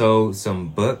had sold some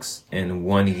books in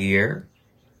 1 year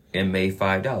and made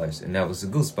 $5. And that was the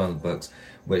Goosebumps books,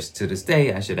 which to this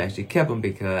day, I should actually kept them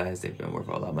because they've been worth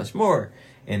a lot much more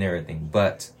and everything.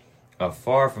 But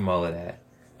far from all of that,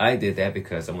 I did that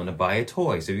because I want to buy a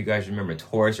toy. So if you guys remember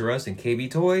Toys R Us and KB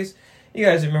Toys, you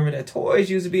guys remember that toys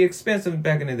used to be expensive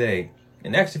back in the day.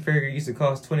 An action figure used to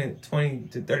cost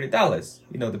 $20 to $30,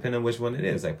 depending on which one it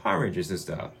is, like Power Rangers and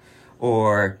stuff.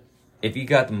 Or if you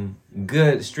got them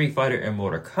good Street Fighter and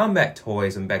Mortal Kombat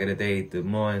toys from back in the day, the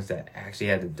ones that actually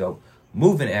had the dope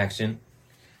moving action,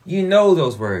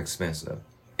 those were expensive,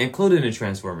 including the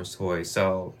Transformers toys.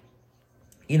 So,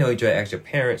 you try to ask your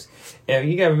parents. And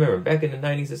you got to remember, back in the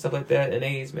 90s and stuff like that, and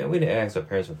 80s, man, we didn't ask our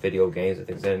parents for video games and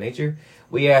things of that nature.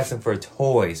 We asked them for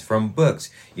toys from books.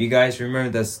 You guys remember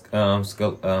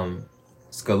the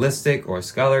Scholastic or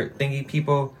Scholar thingy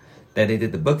people that they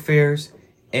did the book fairs?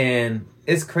 And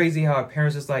it's crazy how our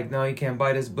parents is like, no, you can't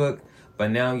buy this book.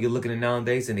 But now you're looking at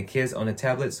nowadays and the kids on the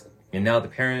tablets. And now the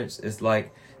parents is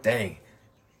like, dang,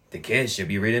 the kids should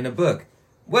be reading a book.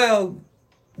 Well,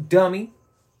 dummy.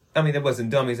 I mean, there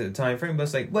wasn't dummies at the time frame, but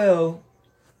it's like, well,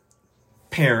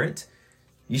 parent,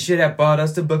 you should have bought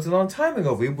us the books a long time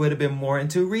ago. We would have been more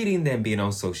into reading than being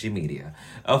on social media.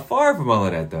 Far from all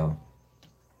of that, though,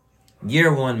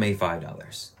 year one made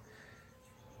 $5.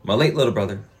 My late little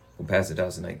brother, who passed in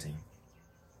 2019,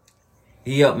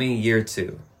 he helped me year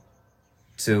two,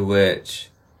 to which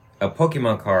a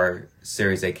Pokemon card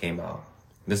series that came out.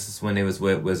 This is when it was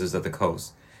with Wizards of the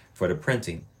Coast for the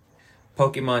printing.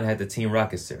 Pokemon had the Team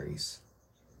Rocket series.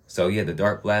 So you had the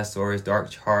Dark Blastoise, Dark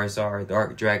Charizard,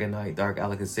 Dark Dragonite, Dark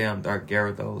Alakazam, Dark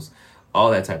Gyarados, all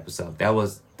that type of stuff.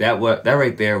 That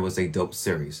right there was a dope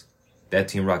series. That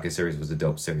Team Rocket series was a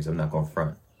dope series. I'm not going to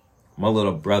front. My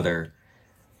little brother,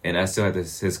 and I still have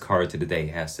his card to the day,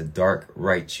 has the Dark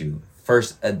Raichu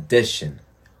first edition.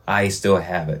 I still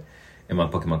have it in my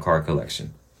Pokemon card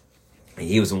collection. And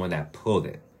he was the one that pulled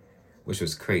it, which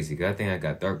was crazy. Because I think I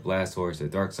got Dark Blastoise or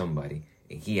Dark somebody,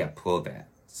 and he had pulled that.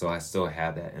 So I still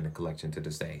have that in the collection to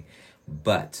this day.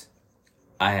 But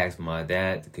I asked my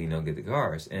dad to, get the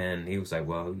cards. And he was like,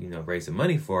 well, raise some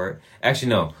money for it. Actually,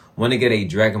 no. Want to get a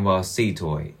Dragon Ball Z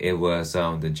toy. It was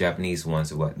the Japanese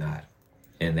ones and whatnot.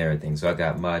 And everything. So I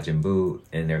got Majin Buu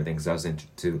and everything. So I was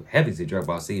into heavy to Dragon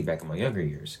Ball Z back in my younger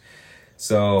years.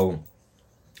 So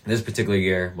this particular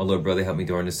year, my little brother helped me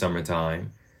during the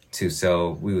summertime to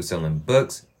sell. We were selling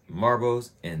books,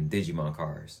 marbles, and Digimon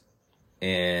cards.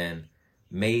 And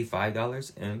made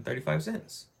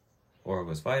 $5.35. Or it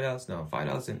was $5? No,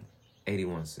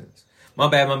 $5.81. My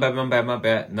bad.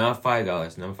 Not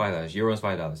 $5. No, $5. Year 1 was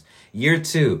 $5. Year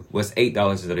 2 was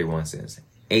 $8.31.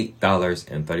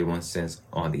 $8.31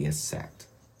 on the exact.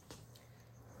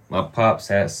 My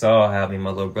pops saw how my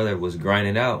little brother was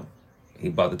grinding out. He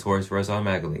bought the toys for us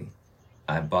automatically.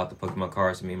 I bought the Pokemon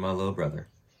cards for me and my little brother.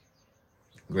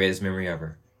 Greatest memory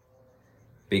ever.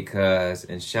 Because,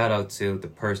 and shout out to the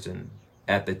person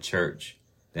at the church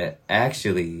that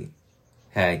actually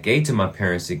had gave to my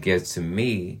parents to give to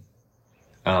me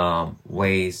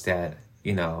ways that,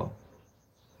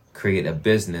 create a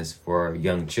business for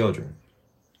young children.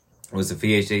 It was a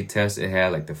VHA test. It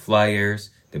had like the flyers,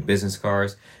 the business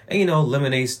cards, and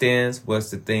lemonade stands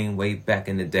was the thing way back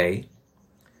in the day.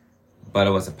 But I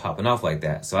wasn't popping off like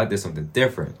that. So I did something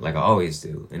different, like I always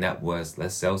do. And that was,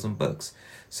 let's sell some books.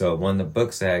 So one of the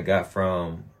books that I got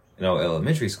from,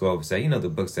 elementary school was that, the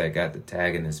books that got the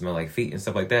tag and it smell like feet and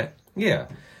stuff like that. Yeah.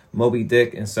 Moby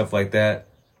Dick and stuff like that.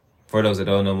 For those that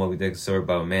don't know, Moby Dick is a story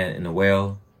about a man and a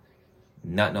whale.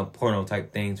 Not no porno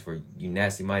type things for you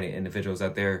nasty minded individuals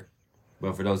out there.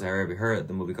 But for those that have ever heard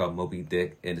the movie called Moby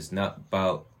Dick, and it's not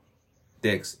about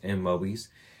dicks and Mobies.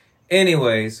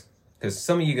 Anyways, because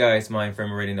some of you guys, mind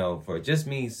frame already know, for just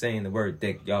me saying the word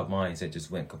dick, y'all mindset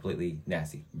just went completely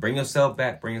nasty. Bring yourself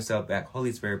back.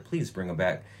 Holy Spirit, please bring them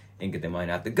back and get their mind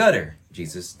out the gutter.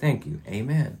 Jesus, thank you.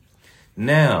 Amen.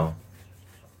 Now,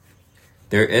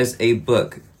 there is a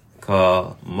book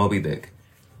called Moby Dick,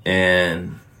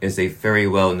 and it's a very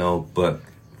well-known book.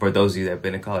 For those of you that have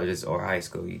been in colleges or high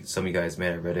school, some of you guys may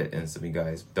have read it, and some of you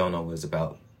guys don't know what it's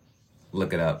about.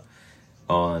 Look it up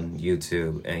on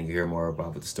YouTube, and you hear more about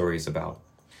what the story is about.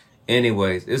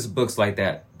 Anyways, it's books like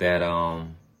that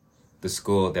the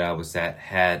school that I was at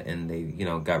had, and they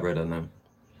got rid of them,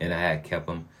 and I had kept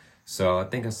them. So I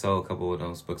think I sold a couple of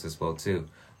those books as well too.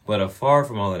 But far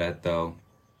from all of that though,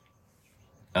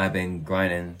 I've been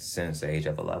grinding since the age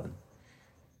of 11.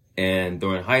 And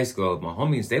during high school, my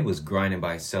homies, they was grinding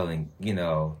by selling,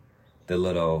 the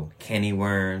little candy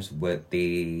worms with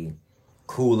the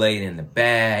Kool-Aid in the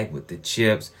bag with the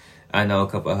chips. I know a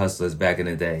couple of hustlers back in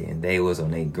the day, and they was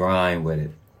on a grind with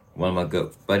it. One of my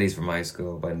good buddies from high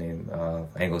school by the name, I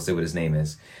ain't gonna say what his name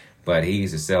is, but he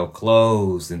used to sell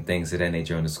clothes and things of that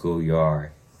nature in the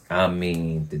schoolyard. I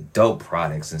mean, the dope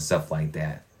products and stuff like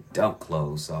that. Dope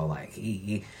clothes. So like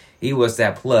he was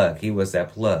that plug.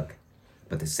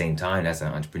 But at the same time, that's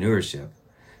an entrepreneurship.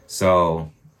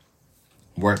 So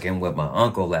working with my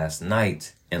uncle last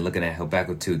night and looking at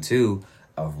Habakkuk 2:2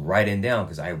 of writing down,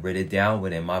 because I wrote it down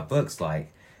within my books,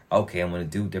 like, okay, I'm going to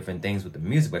do different things with the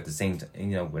music, but at the same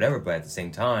time, whatever, but at the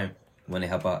same time, I want to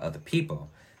help out other people.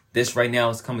 This right now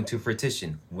is coming to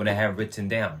fruition, what I have written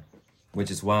down, which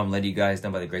is why I'm letting you guys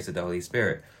know by the grace of the Holy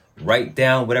Spirit. Write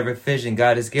down whatever vision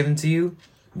God has given to you,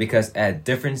 because at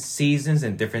different seasons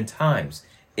and different times,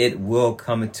 it will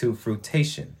come into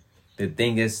fruition. The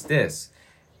thing is this,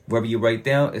 whatever you write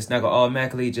down, it's not going to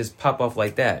automatically just pop off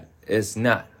like that. It's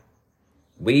not.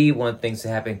 We want things to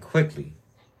happen quickly.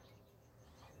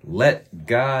 Let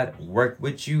God work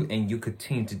with you and you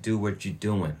continue to do what you're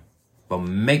doing. But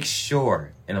make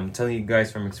sure, and I'm telling you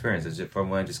guys from experience, it's just from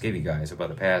what I just gave you guys about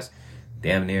the past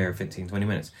damn near 15, 20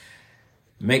 minutes.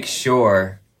 Make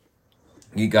sure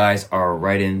you guys are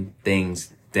writing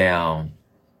things down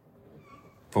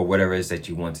for whatever it is that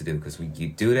you want to do. Because when you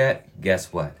do that,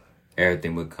 guess what?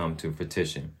 Everything will come to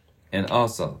fruition. And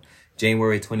also,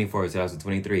 January 24,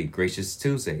 2023, Gracious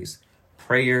Tuesdays.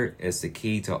 Prayer is the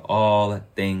key to all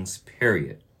things,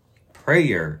 period.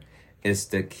 Prayer is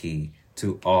the key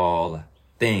to all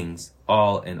things,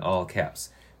 all in all caps.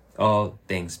 All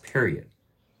things, period.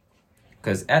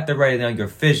 Because after writing down your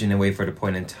vision and wait for the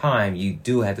point in time, you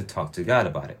do have to talk to God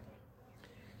about it.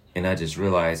 And I just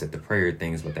realized that the prayer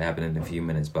thing is about to happen in a few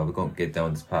minutes, but we're going to get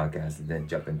done with this podcast and then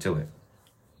jump into it.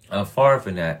 Far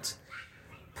from that,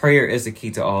 prayer is the key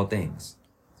to all things.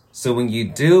 So when you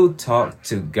do talk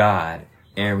to God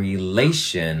in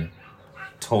relation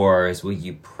towards what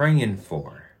you're praying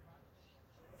for,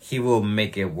 He will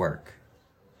make it work.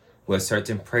 Will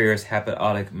certain prayers happen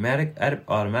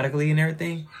automatically and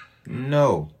everything?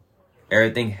 No.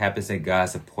 Everything happens at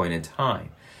God's appointed time.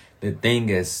 The thing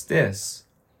is this.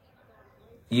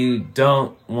 You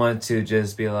don't want to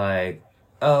just be like,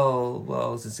 oh,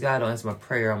 well, since God don't answer my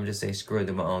prayer, I'm going to just say screw it,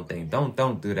 do my own thing. Don't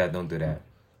do that. Don't do that.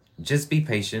 Just be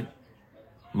patient.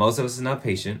 Most of us are not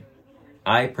patient.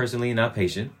 I personally am not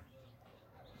patient.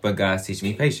 But God's teaching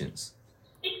me patience.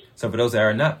 So for those that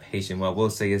are not patient, what I will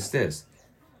say is this.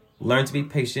 Learn to be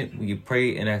patient when you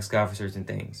pray and ask God for certain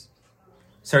things.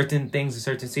 Certain things and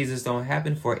certain seasons don't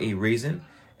happen for a reason.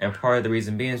 And part of the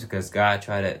reason being is because God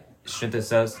tried to strengthen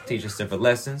us, teach us different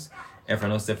lessons. And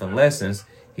from those different lessons,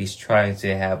 he's trying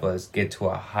to have us get to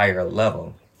a higher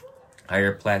level,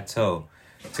 higher plateau,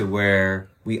 to where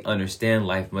we understand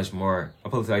life much more.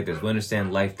 I'll put it like this. We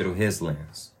understand life through his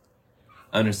lens.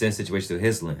 Understand situations through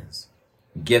his lens.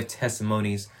 Give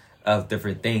testimonies of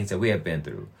different things that we have been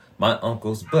through. My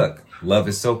uncle's book, Love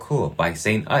is So Cool, by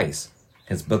St. Ice.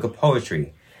 His book of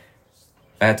poetry.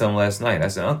 I had told him last night, I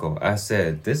said, Uncle, I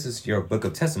said, this is your book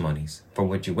of testimonies from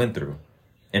what you went through.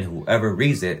 And whoever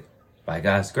reads it, by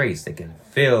God's grace, they can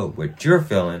feel what you're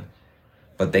feeling,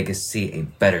 but they can see a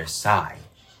better side.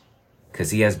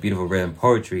 Because he has beautiful written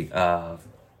poetry of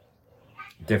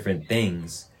different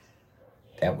things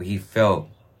that he felt,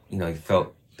 he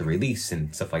felt the release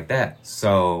and stuff like that.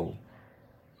 So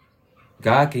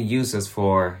God can use us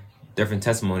for different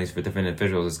testimonies for different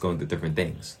individuals that's going through different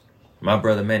things. My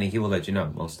brother Manny, he will let you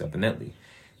know, most definitely.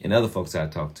 And other folks I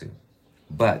talk to.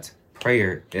 But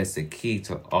prayer is the key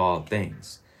to all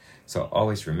things. So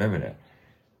always remember that.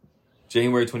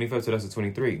 January 25th,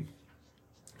 2023.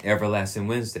 Everlasting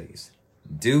Wednesdays.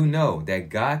 Do know that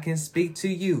God can speak to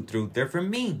you through different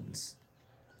means.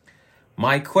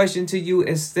 My question to you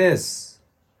is this.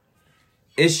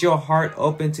 Is your heart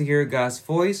open to hear God's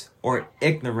voice or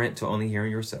ignorant to only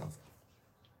hearing yourself?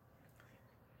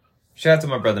 Shout out to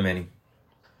my brother Manny.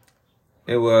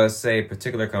 It was a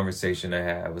particular conversation I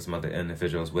had with some other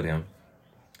individuals with him.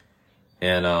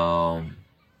 And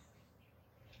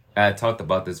I talked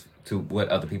about this with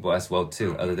other people as well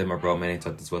too. Other than my bro Manny, I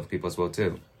talked this with other people as well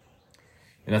too.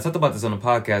 And I talked about this on a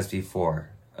podcast before,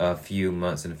 a few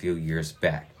months and a few years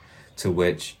back, to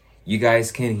which you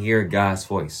guys can hear God's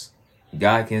voice.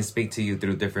 God can speak to you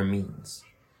through different means.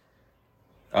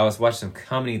 I was watching some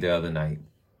comedy the other night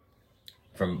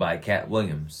by Cat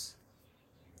Williams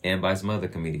and by some other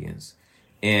comedians.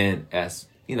 And as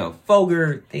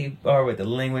vulgar they are with the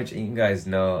language, and you guys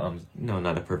know I'm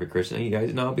not a perfect Christian. You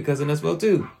guys know because of this well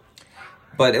too.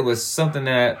 But it was something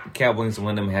that Cat Williams,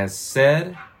 one of them, has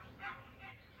said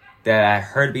that I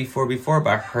heard before,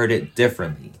 but I heard it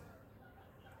differently.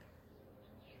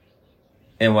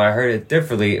 And when I heard it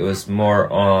differently, it was more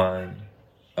on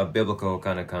a biblical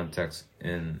kind of context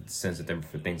and sense of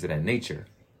different things of that nature.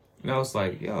 And I was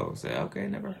like, okay, I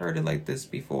never heard it like this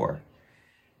before.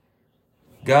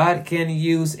 God can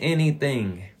use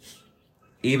anything,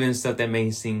 even stuff that may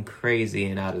seem crazy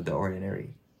and out of the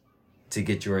ordinary, to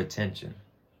get your attention.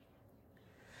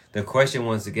 The question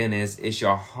once again is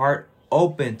your heart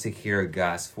open to hear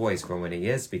God's voice from when he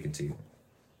is speaking to you?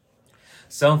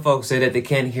 Some folks say that they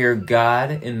can't hear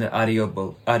God in the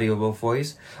audible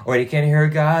voice, or they can't hear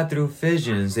God through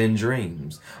visions and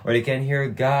dreams, or they can't hear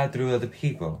God through other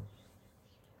people.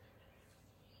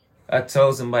 I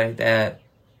told somebody that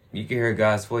you can hear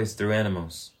God's voice through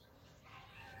animals.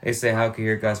 They say, how can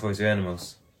you hear God's voice through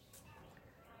animals?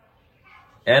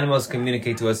 Animals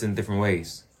communicate to us in different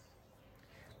ways.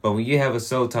 But when you have a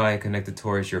soul tie connected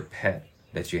towards your pet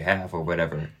that you have or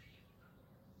whatever,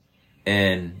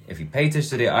 and if you pay attention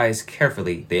to the eyes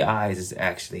carefully, the eyes is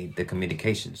actually the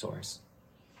communication source.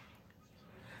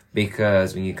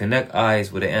 Because when you connect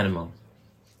eyes with an animal,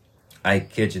 I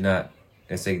kid you not,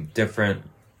 it's a different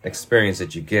experience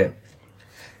that you get.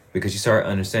 Because you start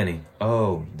understanding,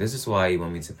 oh, this is why you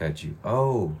want me to pet you.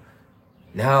 Oh,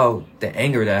 now the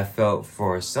anger that I felt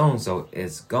for so-and-so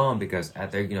is gone because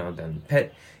after, the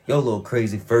pet your little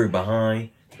crazy furry behind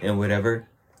and whatever,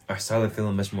 I started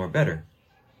feeling much more better.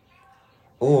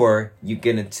 Or you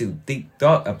get into deep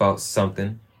thought about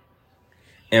something,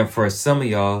 and for some of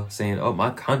y'all saying, oh,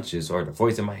 my conscience or the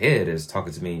voice in my head is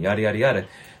talking to me, yada, yada, yada.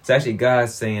 It's actually God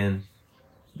saying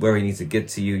where he needs to get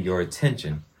to you, your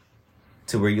attention.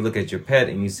 To where you look at your pet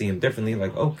and you see him differently,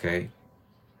 like, okay,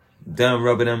 done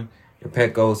rubbing him, your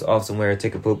pet goes off somewhere,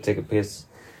 take a poop, take a piss,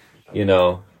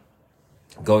 go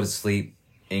to sleep,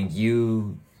 and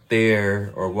you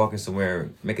there or walking somewhere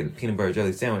making a peanut butter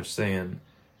jelly sandwich saying,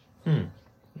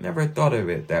 never thought of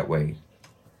it that way.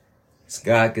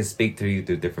 God can speak to you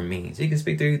through different means. He can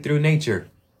speak to you through nature,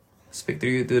 speak to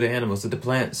you through the animals, through the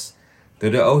plants,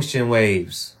 through the ocean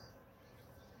waves.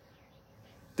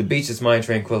 The beach is my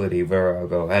tranquility where I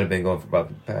go. I had been going for about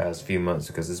the past few months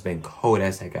because it's been cold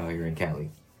as heck out here in Cali.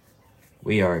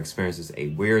 We are experiencing a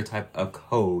weird type of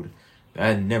cold that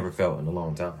I never felt in a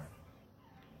long time.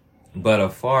 But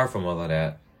afar from all of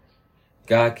that,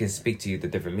 God can speak to you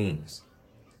through different means.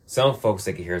 Some folks,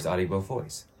 they can hear his audible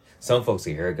voice. Some folks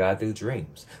can hear God through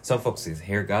dreams. Some folks can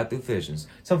hear God through visions.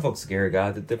 Some folks can hear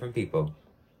God through different people.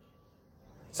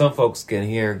 Some folks can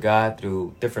hear God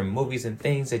through different movies and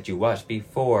things that you watched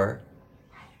before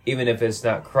Even if it's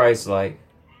not Christ-like,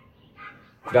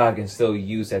 God can still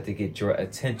use that to get your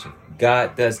attention.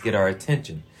 God does get our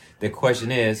attention. The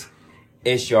question is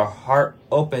your heart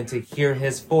open to hear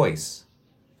his voice?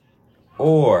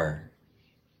 Or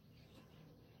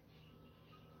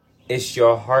is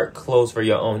your heart closed for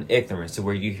your own ignorance to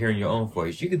where you're hearing your own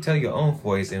voice? You can tell your own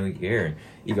voice and we can hear it.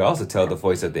 You can also tell the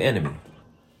voice of the enemy.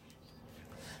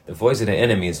 The voice of the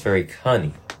enemy is very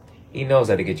cunning. He knows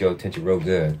how to get your attention real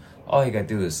good. All you gotta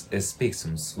do is speak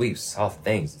some sweet, soft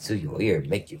things to your ear.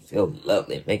 Make you feel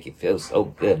lovely. Make you feel so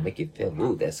good. Make you feel,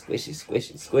 ooh, that's squishy,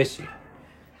 squishy, squishy.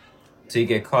 So you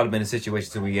get caught up in a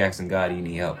situation where you're asking God, you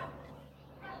need help.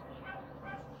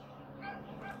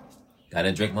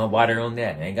 Gotta drink my water on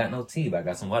that. I ain't got no tea, but I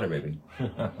got some water, baby.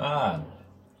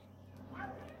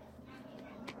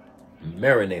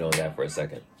 Marinate on that for a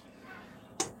second.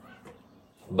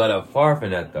 But far from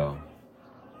that, though.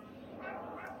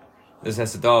 This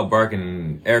has a dog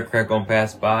barking, aircraft gonna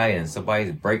pass by, and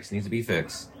somebody's brakes needs to be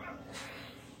fixed.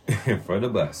 For the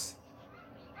bus.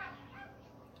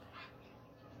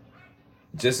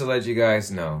 Just to let you guys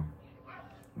know,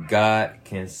 God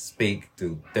can speak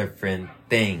through different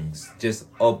things. Just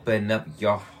open up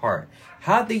your heart.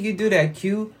 How do you do that,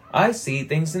 Q? I see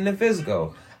things in the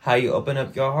physical. How you open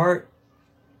up your heart?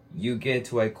 You get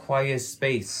to a quiet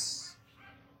space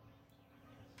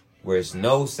where it's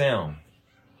no sound.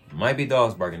 Might be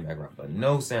dogs barking in the background, but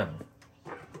no sound.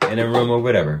 In a room or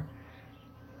whatever.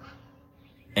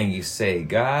 And you say,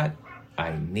 God,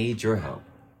 I need your help.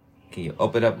 Can you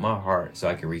open up my heart so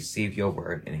I can receive your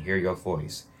word and hear your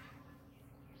voice?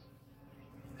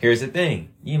 Here's the thing.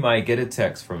 You might get a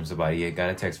text from somebody you got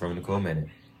a text from in a cool minute.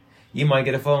 You might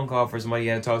get a phone call from somebody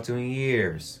you haven't talked to in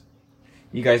years.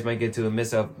 You guys might get to a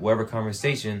mess up whatever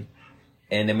conversation,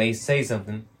 and they may say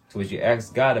something to what you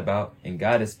ask God about, and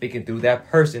God is speaking through that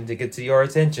person to get to your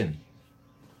attention.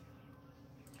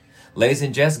 Ladies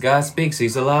and gents, God speaks.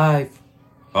 He's alive.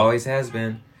 Always has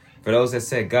been. For those that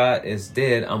said God is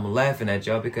dead, I'm laughing at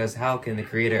y'all, because how can the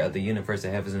creator of the universe, the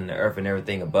heavens and the earth and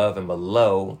everything above and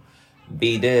below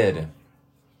be dead?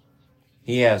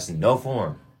 He has no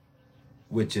form,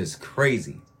 which is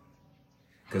crazy.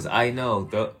 Because I know,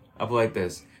 I feel like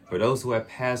this, for those who have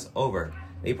passed over,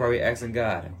 they probably asking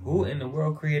God, who in the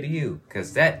world created you?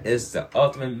 Because that is the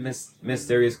ultimate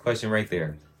mysterious question right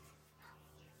there.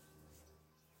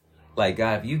 Like,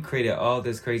 God, if you created all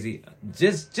this crazy,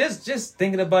 just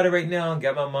thinking about it right now,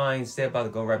 got my mind set about to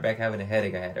go right back having a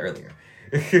headache I had earlier.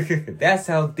 That's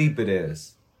how deep it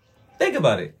is. Think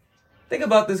about it. Think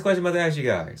about this question I'm about to ask you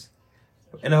guys.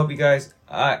 And I hope you guys,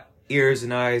 ears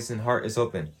and eyes and heart is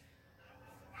open.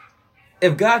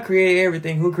 If God created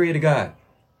everything, who created God?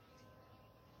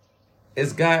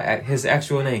 Is God his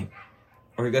actual name?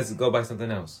 Or does it go by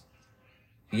something else?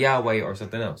 Yahweh or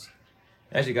something else?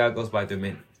 Actually, God goes by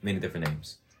many different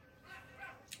names.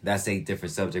 That's a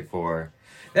different subject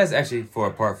that's actually for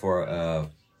a part for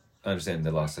Understanding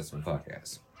the Lost Testament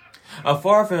podcast.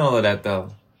 Far from all of that,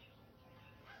 though,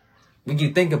 when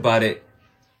you think about it,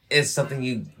 it's something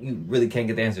you really can't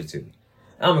get the answer to.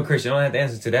 I'm a Christian. I don't have the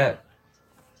answer to that.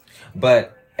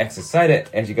 But as excited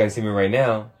as you guys see me right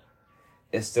now,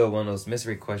 it's still one of those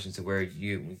mystery questions to where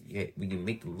when you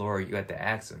meet the Lord, you have to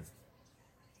ask him.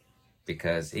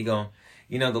 Because the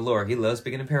Lord, he loves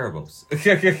speaking in parables.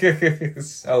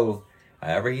 So,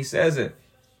 however he says it,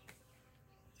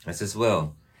 that's his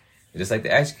will. Just like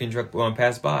the ice cream truck going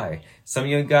past by. Some of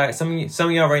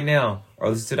y'all right now are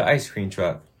listening to the ice cream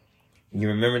truck. You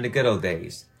remember the good old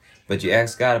days. But you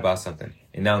asked God about something.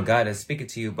 And now God is speaking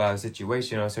to you about a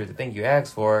situation or a certain thing you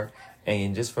asked for.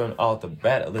 And just from off the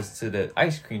bat, listen to the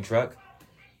ice cream truck,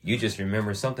 you just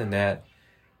remember something that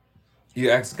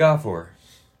you asked God for.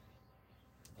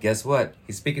 Guess what?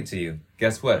 He's speaking to you.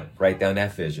 Guess what? Write down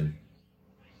that vision.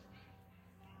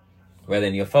 Whether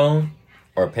in your phone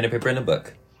or a pen and paper in a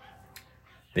book.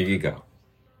 There you go.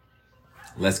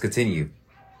 Let's continue.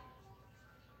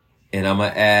 And I'm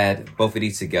going to add both of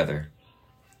these together,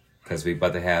 because we're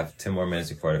about to have 10 more minutes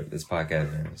before this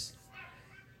podcast ends.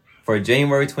 For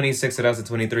January 26,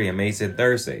 2023, Amazing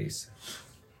Thursdays,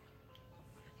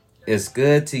 it's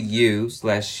good to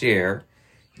use/share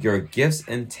your gifts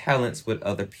and talents with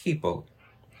other people,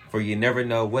 for you never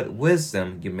know what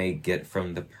wisdom you may get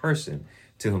from the person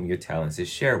to whom your talents is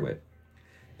shared with.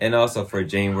 And also for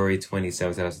January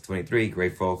 27, 2023,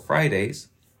 Grateful Fridays,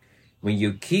 when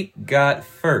you keep God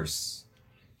first,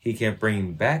 he can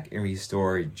bring back and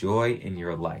restore joy in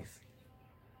your life.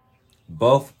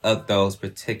 Both of those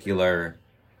particular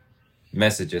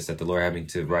messages that the Lord had me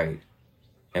to write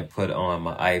and put on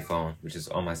my iPhone, which is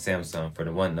on my Samsung for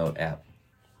the OneNote app,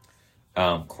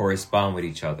 correspond with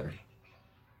each other.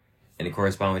 and they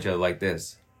correspond with each other like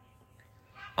this.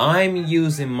 I'm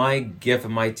using my gift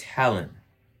and my talent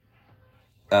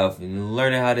of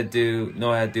learning how to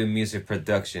do music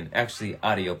production. Actually,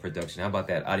 audio production. How about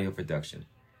that? Audio production.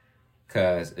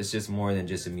 Because it's just more than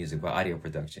just the music, but audio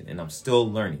production. And I'm still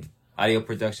learning. Audio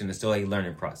production is still a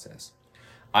learning process.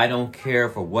 I don't care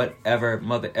for whatever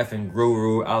mother effing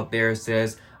guru out there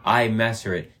says. I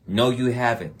master it. No, you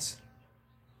haven't.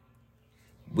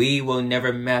 We will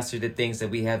never master the things that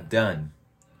we have done.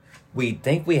 We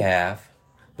think we have,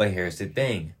 but here's the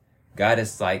thing. God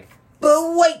is like,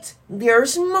 but wait,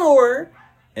 there's more.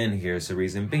 And here's the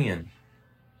reason being.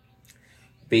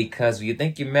 Because when you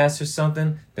think you master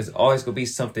something, there's always going to be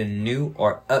something new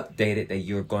or updated that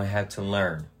you're going to have to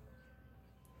learn.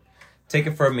 Take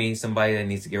it from me, somebody that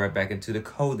needs to get right back into the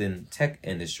coding tech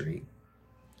industry.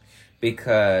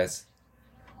 Because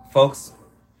folks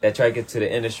that try to get to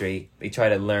the industry, they try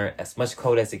to learn as much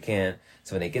code as they can.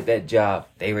 So when they get that job,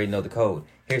 they already know the code.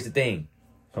 Here's the thing.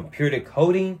 Computer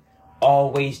coding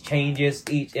always changes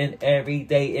each and every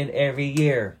day and every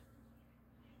year.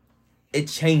 It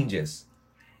changes.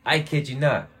 I kid you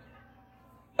not.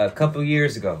 A couple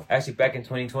years ago, actually back in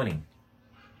 2020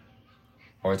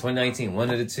 or 2019, one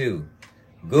of the two,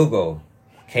 Google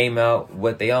came out with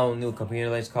what they all knew computer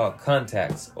language called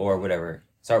contacts or whatever.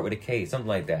 Start with a K, something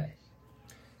like that.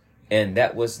 And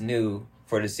that was new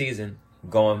for the season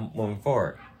moving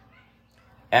forward.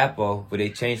 Apple, when they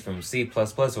changed from C++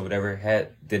 or whatever,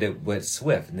 did it with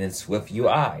Swift and then Swift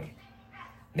UI.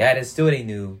 That is still a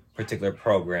new particular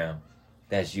program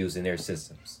that's used in their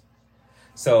systems.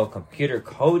 So computer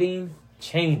coding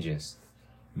changes.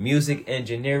 Music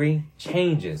engineering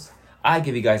changes. I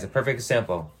give you guys a perfect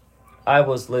example. I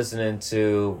was listening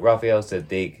to Raphael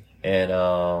Saadiq and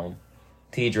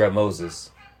Tidra Moses.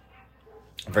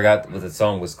 I forgot what the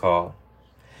song was called.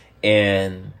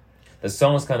 And the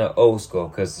song was kind of old school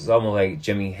because it's almost like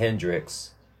Jimi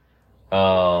Hendrix,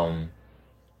 Purple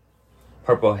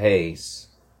Haze,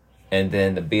 and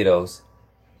then the Beatles,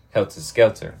 Helter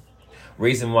Skelter.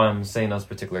 Reason why I'm saying those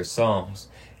particular songs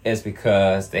is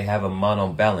because they have a mono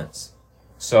balance.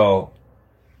 So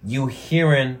you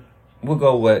hearing, we'll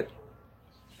go with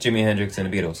Jimi Hendrix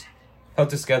and the Beatles,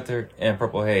 Helter Skelter and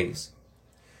Purple Haze.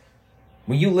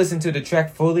 When you listen to the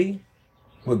track fully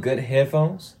with good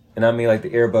headphones, and I mean like the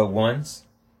earbud ones,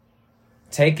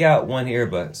 take out one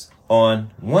earbuds.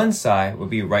 On one side would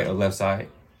be right or left side,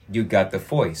 you got the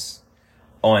voice.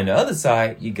 On the other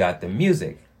side, you got the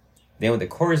music. Then when the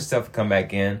chorus stuff come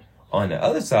back in, on the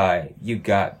other side, you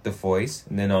got the voice.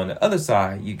 And then on the other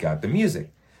side, you got the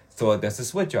music. So that's a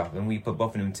switch off. And when you put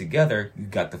both of them together, you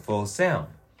got the full sound.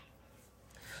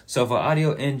 So for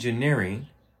audio engineering,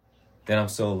 that I'm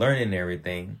still learning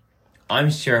everything,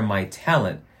 I'm sharing my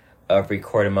talent of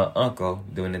recording my uncle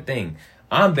doing the thing.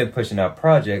 I've been pushing out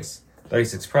projects,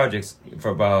 36 projects, for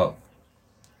about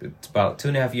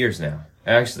 2.5 years now.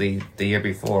 Actually, the year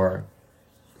before,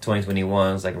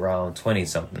 2021 was like around 20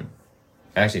 something.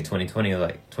 Actually, 2020 was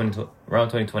like around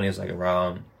 2020 was like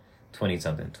around 20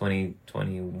 something.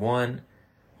 2021,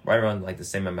 right around like the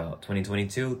same amount.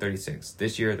 2022, 36.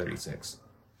 This year, 36,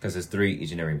 because it's 3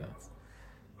 each and every month.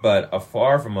 But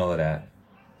afar from all of that,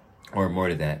 or more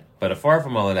to that, but afar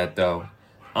from all of that though,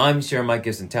 I'm sharing my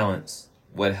gifts and talents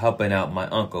with helping out my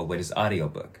uncle with his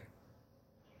audiobook.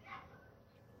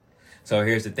 So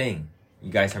here's the thing.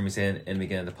 You guys heard me saying in the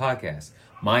beginning of the podcast,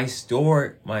 my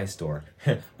joy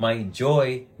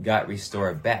got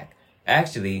restored back.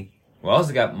 Actually, what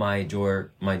also got my joy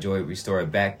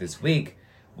restored back this week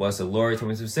was the Lord told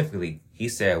me specifically. He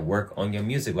said, work on your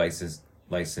music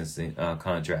licensing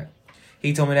contract.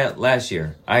 He told me that last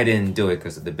year. I didn't do it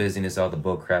because of the busyness, all the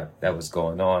bull crap that was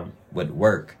going on with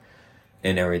work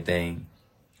and everything.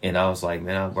 And I was like,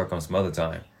 man, I'll work on some other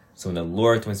time. So when the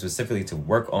Lord told me specifically to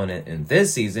work on it in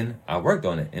this season, I worked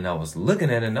on it. And I was looking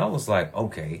at it and I was like,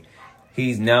 okay.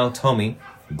 He's now told me,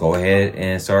 go ahead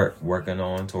and start working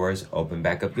on towards open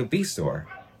back up your beat store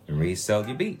and resell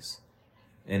your beats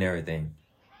and everything.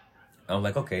 I'm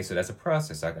like, okay, so that's a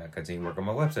process. I got to continue working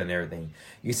on my website and everything.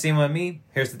 You see what I mean?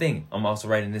 Here's the thing. I'm also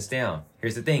writing this down.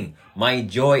 Here's the thing. My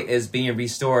joy is being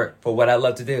restored for what I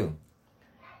love to do.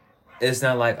 It's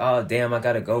not like, oh, damn, I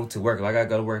got to go to work. Like, I got to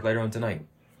go to work later on tonight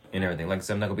and everything. Like I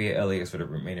said, I'm not going to be at LAX for the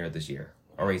remainder of this year.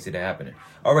 Already see that happening.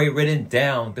 Already written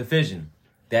down the vision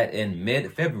that in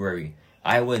mid-February,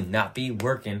 I would not be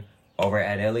working over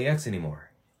at LAX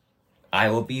anymore. I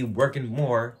will be working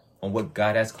more on what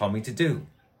God has called me to do.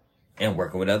 And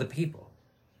working with other people.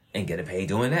 And getting paid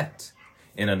doing that.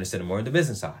 And understanding more of the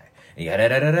business side. And yada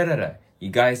da da da da da. You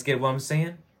guys get what I'm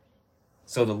saying?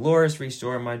 So the Lord is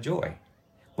restoring my joy.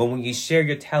 But when you share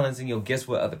your talents and your gifts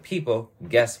with other people,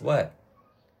 guess what?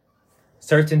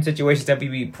 Certain situations that we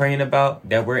be praying about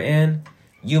that we're in,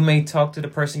 you may talk to the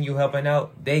person you helping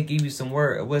out. They give you some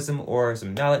word of wisdom or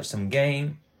some knowledge, some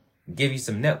game, give you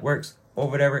some networks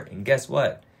or whatever. And guess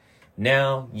what?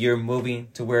 Now you're moving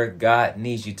to where God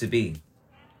needs you to be.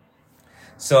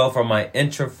 So for my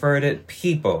introverted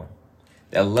people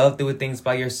that love doing things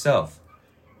by yourself,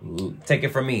 take it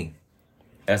from me.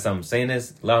 As I'm saying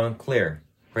this loud and clear,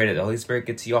 pray that the Holy Spirit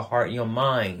gets to your heart and your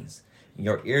minds, and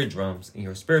your eardrums, and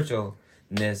your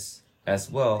spiritualness as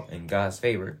well in God's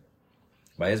favor,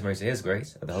 by His mercy and His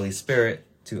grace, of the Holy Spirit,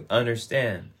 to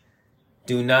understand.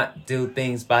 Do not do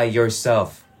things by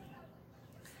yourself.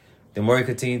 The more you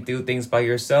continue to do things by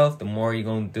yourself, the more you're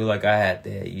going to do like I had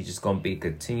there. You're just going to be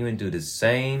continuing to do the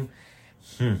same,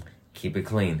 keep it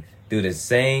clean, do the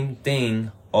same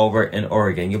thing over and over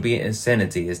again. You'll be in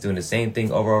insanity. It's doing the same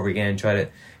thing over and over again.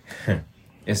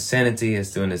 Insanity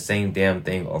is doing the same damn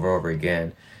thing over and over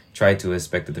again. Try to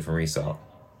expect a different result.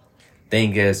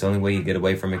 Thing is, the only way you get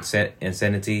away from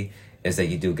insanity is that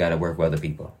you do got to work with other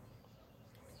people.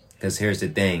 Because here's the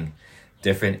thing.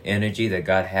 Different energy that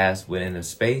God has within a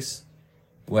space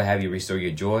will have you restore your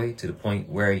joy to the point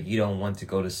where you don't want to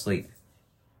go to sleep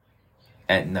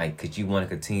at night because you want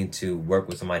to continue to work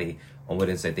with somebody on what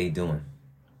it is that they're doing.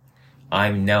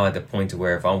 I'm now at the point to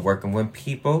where if I'm working with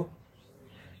people,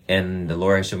 and the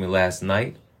Lord showed me last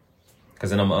night,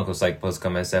 because I know my uncle's like supposed to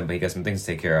come at 7, but he got some things to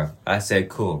take care of. I said,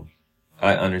 cool.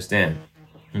 I understand.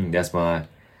 That's my,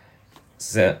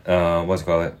 Samsung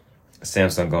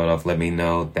going off, let me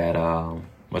know that,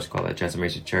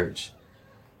 Transformation Church,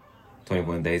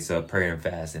 21 days of prayer and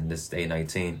fast, and this day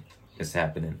 19 is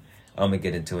happening. I'm going to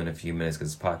get into it in a few minutes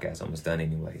because this podcast is almost done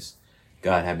anyways.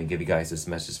 God had me give you guys this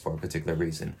message for a particular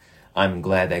reason. I'm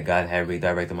glad that God had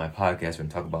redirected my podcast from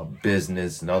talking about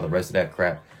business and all the rest of that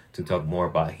crap to talk more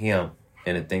about Him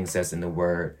and the things that's in the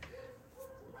Word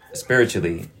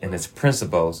spiritually and its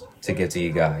principles to get to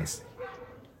you guys.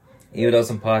 Even though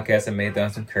some podcasts have made down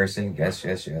some cursing, yes.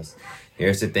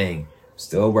 Here's the thing.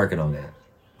 Still working on that.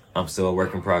 I'm still a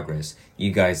work in progress.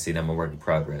 You guys see that I'm a work in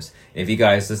progress. If you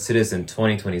guys listen to this in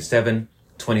 2027,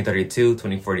 2032,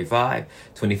 2045,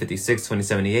 2056,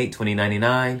 2078,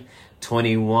 2099,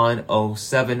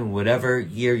 2107, whatever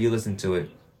year you listen to it,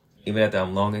 even after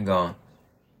I'm long and gone,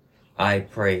 I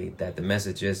pray that the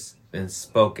messages been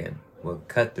spoken will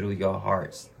cut through your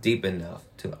hearts deep enough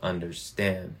to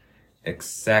understand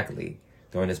exactly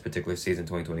during this particular season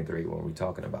 2023 what we're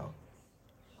talking about.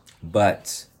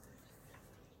 But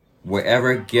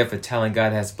wherever gift or talent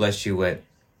God has blessed you with,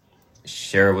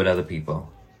 share it with other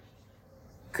people.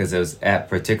 Because it was at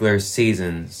particular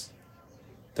seasons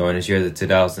during this year, the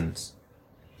 2000s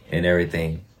and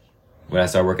everything, when I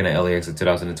started working at LAX in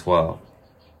 2012.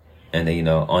 And then,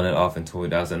 on and off in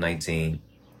 2019.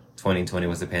 2020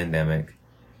 was the pandemic.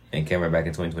 And came right back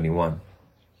in 2021.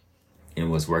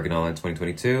 And was working on in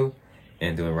 2022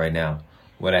 and doing right now.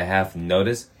 What I have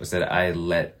noticed was that I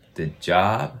let the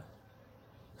job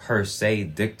per se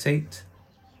dictate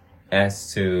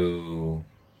as to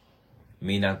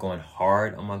me not going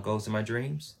hard on my goals and my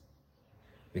dreams,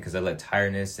 because I let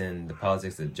tiredness and the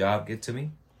politics of the job get to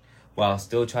me while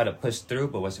still try to push through,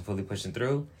 but wasn't fully pushing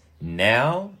through.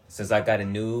 Now, since I got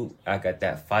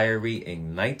that fire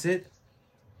reignited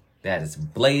that is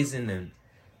blazing and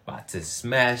about to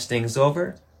smash things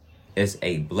over, it's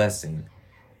a blessing.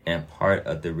 And part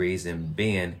of the reason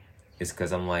being is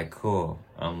because I'm like, cool.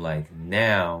 I'm like,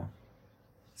 now,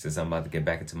 since I'm about to get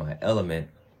back into my element,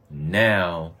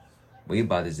 now we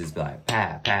about to just be like,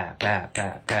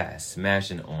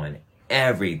 smashing on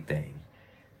everything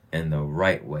in the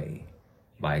right way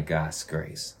by God's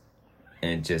grace.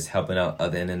 And just helping out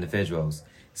other individuals.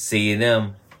 Seeing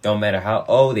them, don't matter how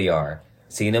old they are,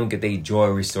 seeing them get their joy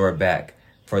restored back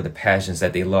for the passions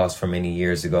that they lost for many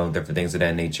years ago and different things of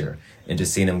that nature. And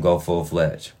just seeing them go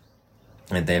full-fledged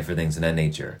and different things of that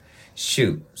nature.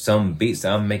 Shoot, some beats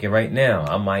that I'm making right now,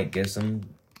 I might give some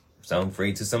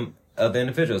free to some other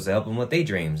individuals to help them with their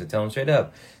dreams and tell them straight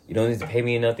up, you don't need to pay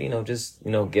me nothing, just,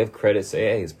 give credit, say,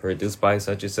 hey, it's produced by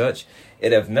such and such.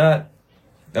 And if not,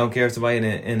 don't care if somebody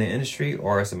in the industry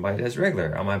or somebody that's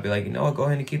regular. I might be like, go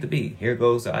ahead and keep the beat. Here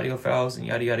goes the audio files and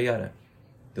yada, yada, yada.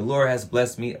 The Lord has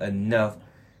blessed me enough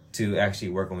to actually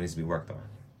work on what needs to be worked on.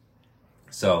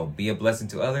 So be a blessing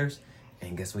to others,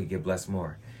 and guess what? You get blessed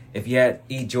more. If you had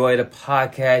enjoyed the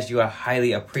podcast, you are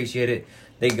highly appreciated.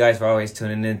 Thank you guys for always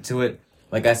tuning into it.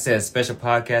 Like I said, a special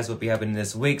podcast will be happening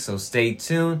this week, so stay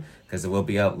tuned because it will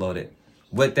be uploaded.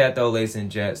 With that, though, ladies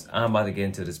and gents, I'm about to get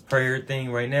into this prayer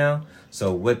thing right now.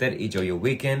 So with that, enjoy your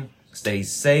weekend. Stay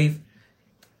safe.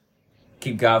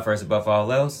 Keep God first above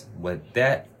all else. With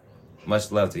that,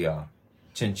 much love to y'all.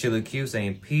 Chinchilla Q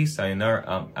saying peace. Sayonara.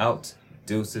 I'm out.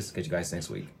 Deuces. Catch you guys next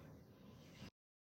week.